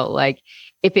 I felt like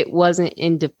if it wasn't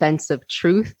in defense of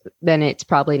truth, then it's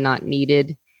probably not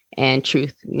needed. And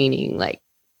truth meaning like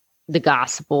the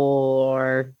gospel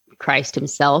or Christ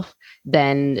himself,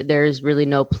 then there's really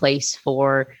no place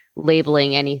for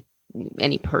labeling any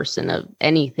person of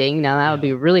anything. Now that would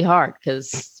be really hard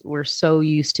because we're so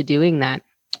used to doing that.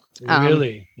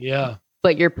 Really? Yeah.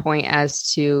 But your point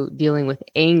as to dealing with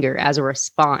anger as a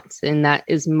response, and that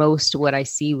is most what I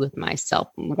see with myself,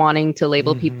 wanting to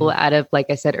label people out of, like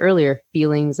I said earlier,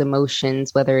 feelings,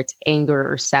 emotions, whether it's anger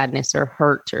or sadness or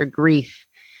hurt or grief.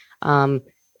 And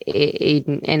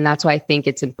that's why I think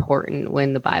it's important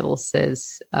when the Bible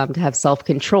says to have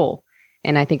self-control.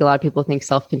 And I think a lot of people think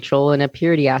self-control in a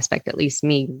purity aspect, at least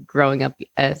me growing up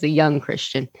as a young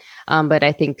Christian. But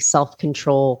I think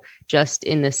self-control just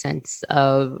in the sense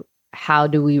of how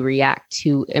do we react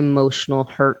to emotional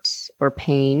hurts or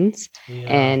pains? Yeah.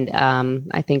 And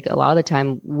I think a lot of the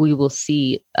time we will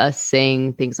see us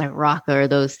saying things like Raka or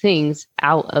those things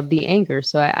out of the anger.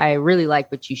 So I really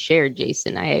like what you shared,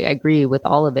 Jason. I agree with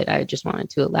all of it. I just wanted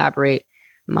to elaborate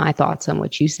my thoughts on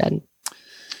what you said.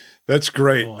 That's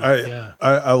great.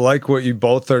 I like what you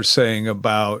both are saying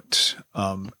about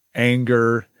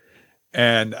anger.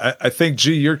 And I think,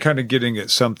 G, you're kind of getting at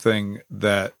something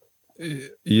that,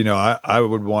 I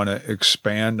would want to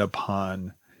expand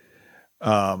upon.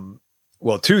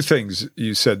 Well, two things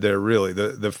you said there, really.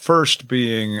 The first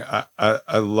being,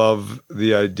 I love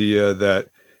the idea that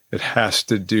it has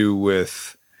to do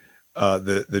with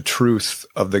the truth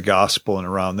of the gospel and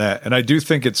around that. And I do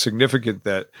think it's significant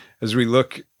that as we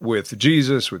look with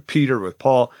Jesus, with Peter, with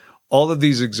Paul, all of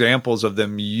these examples of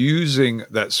them using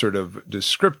that sort of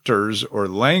descriptors or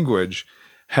language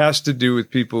has to do with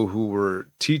people who were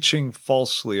teaching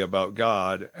falsely about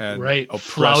God and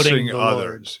oppressing the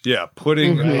others. Yeah,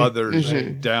 putting others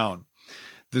down.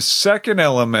 The second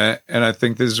element, and I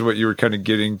think this is what you were kind of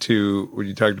getting to when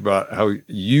you talked about how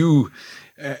you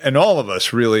and all of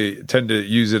us really tend to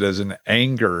use it as an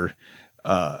anger,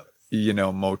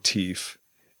 motif,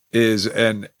 is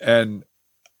and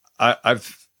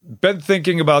I've been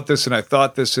thinking about this, and I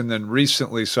thought this, and then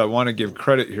recently, so I want to give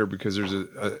credit here because there's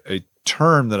a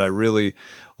term that I really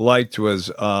liked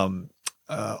was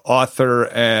author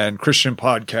and Christian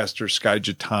podcaster Skye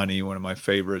Jethani, one of my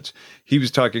favorites. He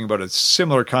was talking about a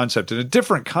similar concept in a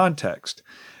different context,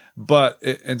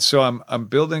 and so I'm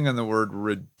building on the word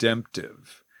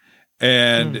redemptive,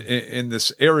 and in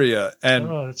this area, and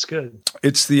that's good.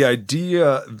 It's the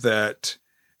idea that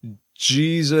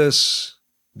Jesus,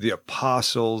 the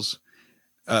apostles,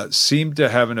 seem to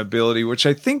have an ability, which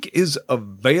I think is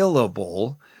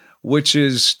available, which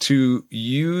is to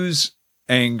use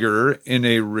anger in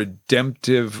a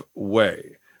redemptive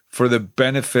way for the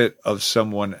benefit of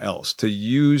someone else, to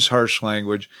use harsh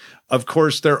language. Of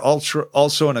course, they're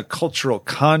also in a cultural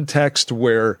context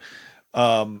where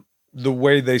the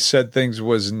way they said things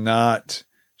was not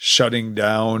shutting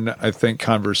down, I think,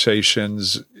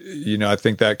 conversations. I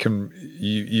think that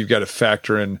you've got to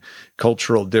factor in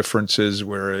cultural differences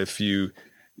where if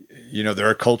there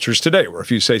are cultures today where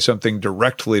if you say something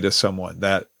directly to someone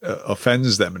that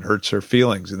offends them and hurts their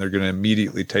feelings, and they're going to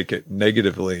immediately take it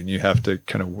negatively, and you have to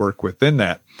kind of work within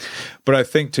that. But I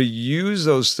think to use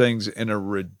those things in a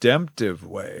redemptive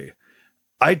way,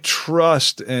 I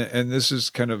trust, and this is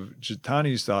kind of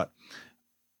Jethani's thought,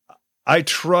 I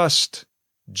trust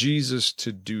Jesus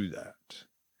to do that.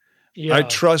 Yeah. I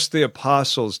trust the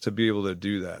apostles to be able to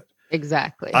do that.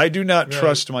 Exactly. I do not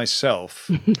trust myself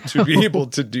to be able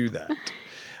to do that.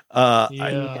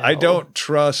 I don't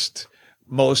trust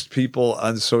most people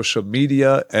on social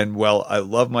media. And while I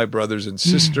love my brothers and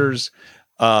sisters,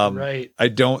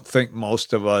 I don't think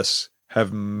most of us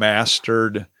have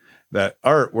mastered that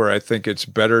art, where I think it's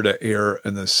better to err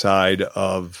in the side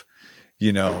of,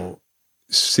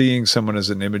 seeing someone as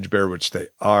an image bearer, which they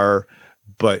are,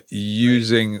 but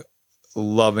using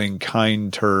loving,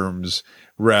 kind terms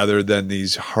rather than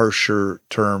these harsher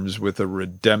terms with a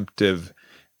redemptive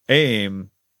aim.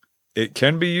 It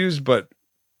can be used, but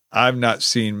I've not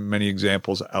seen many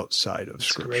examples outside of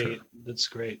Scripture. That's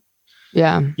great.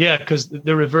 Yeah. Yeah, because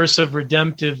the reverse of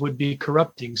redemptive would be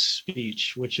corrupting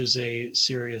speech, which is a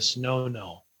serious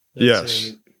no-no.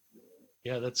 Yes.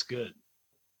 That's good.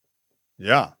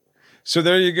 Yeah. So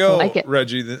there you go, like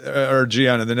Reggie, or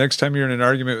Gianna. The next time you're in an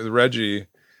argument with Reggie,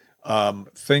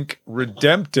 think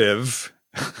redemptive,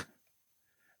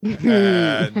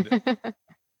 and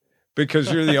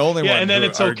because you're the only one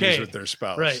who argues with their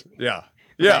spouse. Right. Yeah.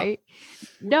 Right?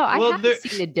 No, I haven't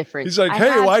seen a difference. He's like,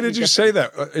 hey, why did you say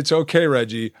that? It's okay,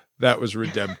 Reggie. That was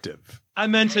redemptive. I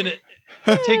meant take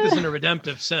this in a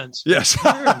redemptive sense. Yes.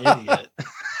 You're an idiot.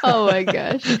 Oh my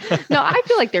gosh. No, I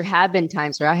feel like there have been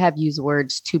times where I have used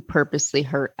words to purposely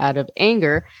hurt out of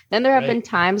anger. Then there have been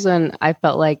times when I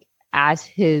felt like, as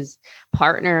his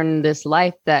partner in this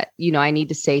life, that, I need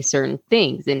to say certain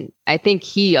things. And I think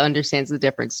he understands the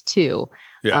difference too,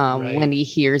 when he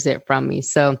hears it from me.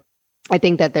 So I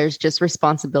think that there's just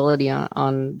responsibility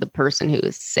on the person who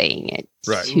is saying it.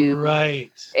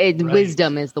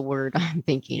 Wisdom is the word I'm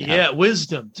thinking of. Yeah,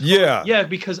 wisdom. Yeah. Yeah,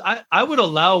 because I would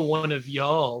allow one of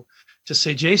y'all to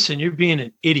say, Jason, you're being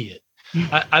an idiot.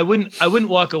 I wouldn't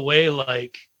walk away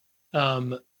like,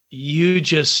 you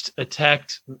just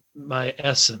attacked my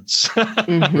essence.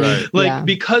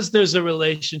 Because there's a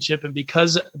relationship, and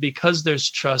because there's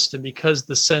trust, and because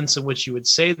the sense in which you would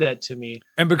say that to me,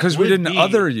 and because we didn't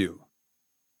other you.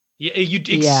 Yeah,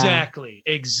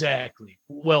 exactly.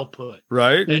 Well put.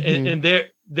 Right. And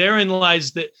therein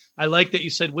lies that. I like that you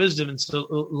said wisdom. And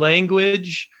so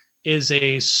language is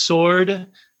a sword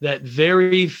that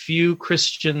very few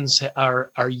Christians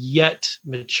are yet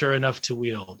mature enough to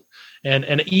wield.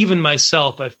 And even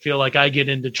myself, I feel like I get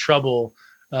into trouble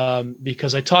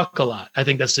because I talk a lot. I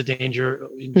think that's the danger.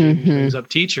 Brings up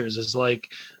teachers is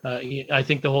like, I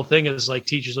think the whole thing is like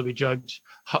teachers will be judged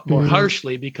more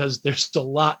harshly because there's a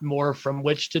lot more from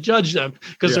which to judge them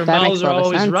because their mouths are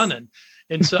always running.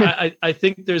 And so I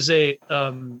think there's a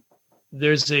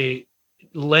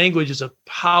language is a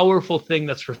powerful thing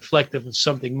that's reflective of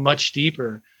something much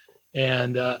deeper.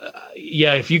 And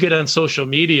if you get on social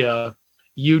media,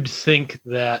 you'd think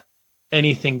that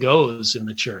anything goes in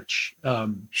the church,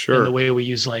 in the way we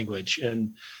use language.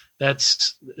 And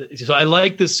so I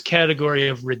like this category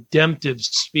of redemptive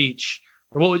speech,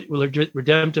 or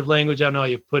redemptive language. I don't know how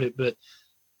you put it, but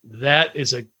that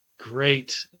is a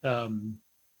great,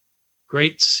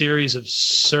 great series of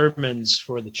sermons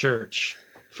for the church,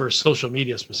 for social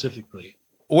media specifically.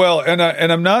 Well, and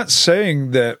I'm not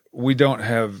saying that we don't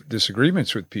have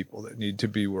disagreements with people that need to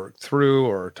be worked through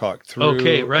or talked through.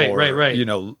 Okay, right. You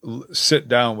know, sit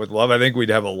down with love. I think we'd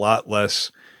have a lot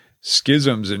less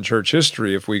schisms in church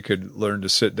history if we could learn to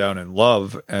sit down in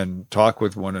love and talk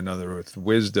with one another with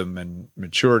wisdom and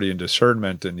maturity and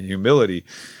discernment and humility.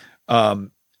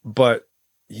 But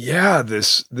yeah,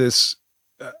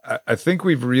 I think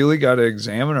we've really got to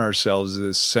examine ourselves,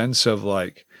 this sense of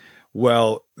like,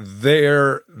 well,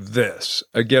 they're this.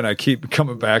 Again, I keep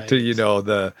coming back to, you know,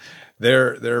 they're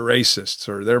racists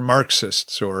or they're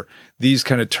Marxists or these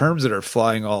kind of terms that are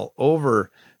flying all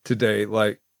over today.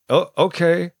 Like, oh,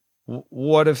 okay,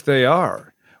 what if they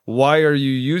are? Why are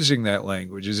you using that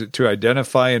language? Is it to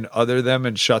identify and other them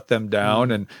and shut them down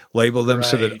and label them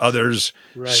so that others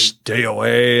stay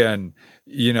away and,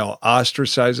 you know,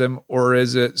 ostracize them? Or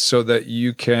is it so that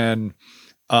you can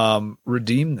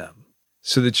redeem them?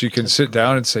 So that you can sit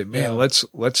down and say, man,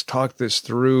 let's talk this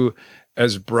through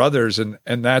as brothers. And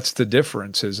that's the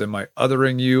difference is, am I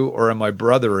othering you or am I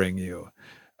brothering you?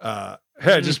 Hey,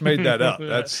 I just made that up.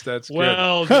 That's good.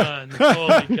 Well done.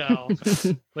 Holy cow.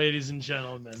 Ladies and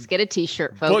gentlemen. Let's get a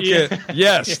t-shirt, folks. Book it.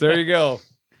 Yes, there you go.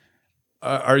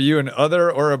 Are you an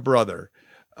other or a brother?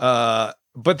 But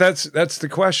that's the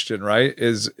question, right?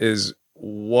 Is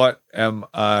what am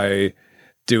I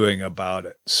doing about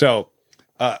it? So,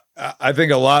 I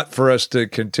think a lot for us to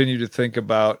continue to think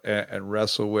about and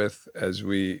wrestle with as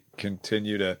we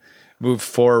continue to move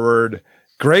forward.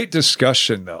 Great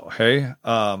discussion, though. Hey,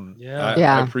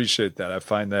 I appreciate that. I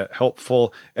find that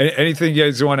helpful. Anything you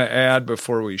guys want to add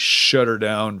before we shut her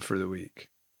down for the week?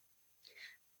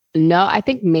 No, I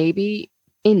think maybe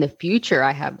in the future,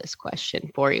 I have this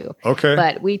question for you. Okay.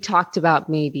 But we talked about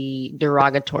maybe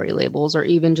derogatory labels or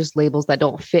even just labels that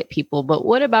don't fit people. But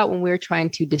what about when we're trying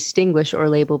to distinguish or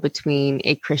label between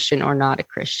a Christian or not a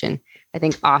Christian? I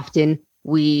think often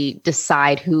we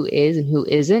decide who is and who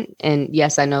isn't. And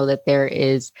yes, I know that there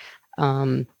is,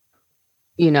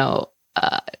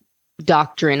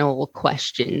 doctrinal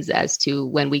questions as to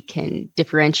when we can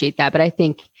differentiate that. But I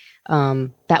think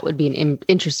that would be an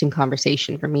interesting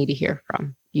conversation for me to hear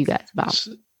from you guys about.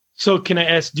 So can I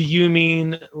ask, do you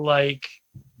mean like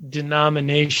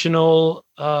denominational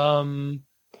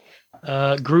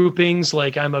groupings?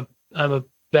 Like I'm a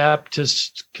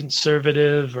Baptist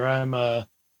conservative or I'm a...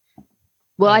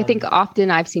 Well, I think often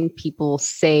I've seen people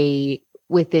say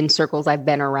within circles I've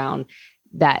been around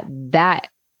that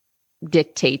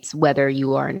dictates whether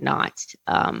you are not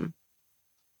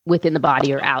within the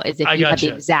body or out, as if you have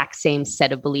the exact same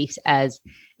set of beliefs as,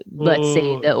 let's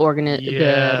say,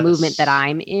 the movement that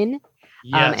I'm in.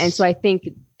 Yes. And so I think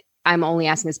I'm only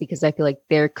asking this because I feel like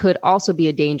there could also be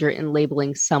a danger in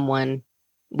labeling someone,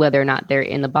 whether or not they're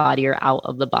in the body or out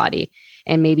of the body,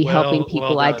 and maybe helping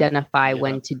people identify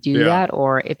when to do that,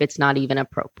 or if it's not even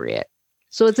appropriate.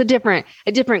 So it's a different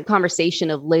conversation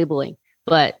of labeling,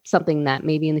 but something that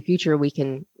maybe in the future we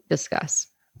can discuss.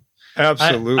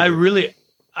 Absolutely.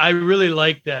 I really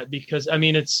like that because I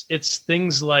mean it's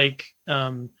things like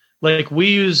we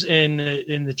use in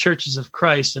the churches of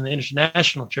Christ and the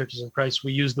international churches of Christ,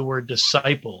 we use the word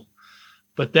disciple,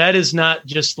 but that is not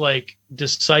just like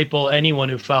disciple anyone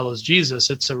who follows Jesus.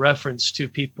 It's a reference to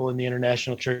people in the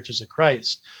international churches of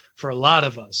Christ for a lot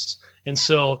of us. And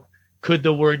so could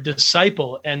the word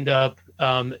disciple end up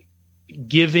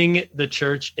giving the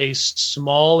church a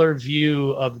smaller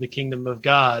view of the kingdom of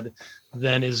God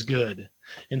than is good?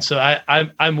 And so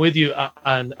I'm with you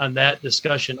on that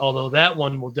discussion, although that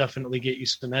one will definitely get you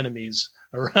some enemies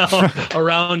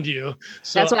around you.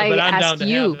 So, that's why I I'm asked down to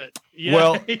you. have it. Yeah,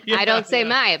 well, I don't say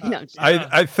my. No,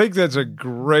 I think that's a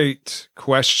great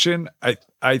question.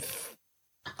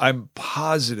 I'm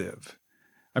positive.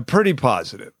 I'm pretty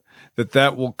positive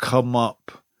that will come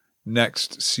up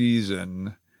next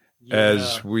season.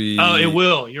 As we it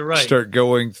will. You're right. Start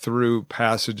going through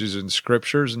passages in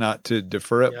scriptures, not to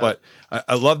defer it, but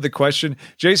I love the question.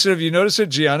 Jason, have you noticed that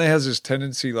Gianna has this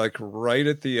tendency, like right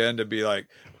at the end, to be like,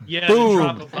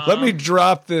 boom, let me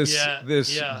drop this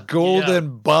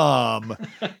golden bomb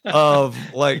of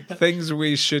like things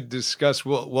we should discuss.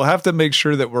 We'll have to make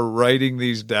sure that we're writing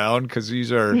these down because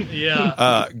these are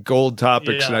gold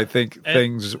topics, and I think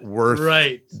things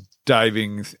worth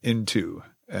diving into.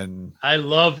 And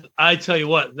I tell you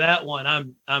what, that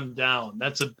one I'm down.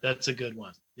 That's a good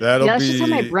one. That's just how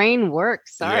my brain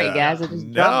works. Sorry, guys. I just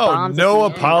no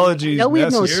apologies. No, we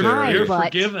have no necessary. time. You're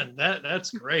forgiven.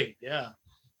 That's great. Yeah.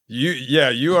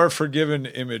 You are forgiven,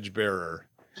 image bearer.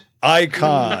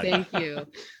 Icon. Thank you.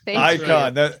 Thank Icon.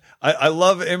 you. That I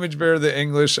love image bearer, the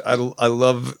English. I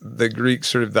love the Greek,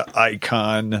 sort of the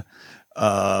icon.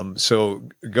 So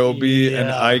go be an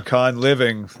icon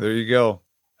living. There you go.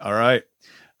 All right.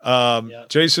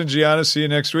 Jason, Gianna, see you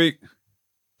next week.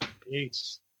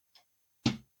 Peace.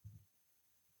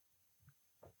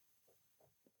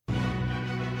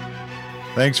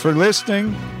 Thanks for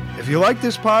listening. If you like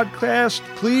this podcast,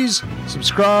 please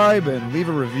subscribe and leave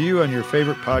a review on your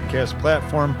favorite podcast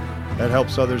platform. That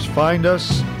helps others find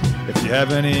us. If you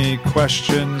have any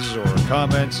questions or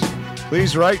comments,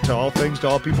 please write to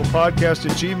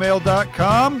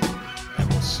allthingstoallpeoplepodcast@gmail.com, and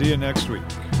we'll see you next week.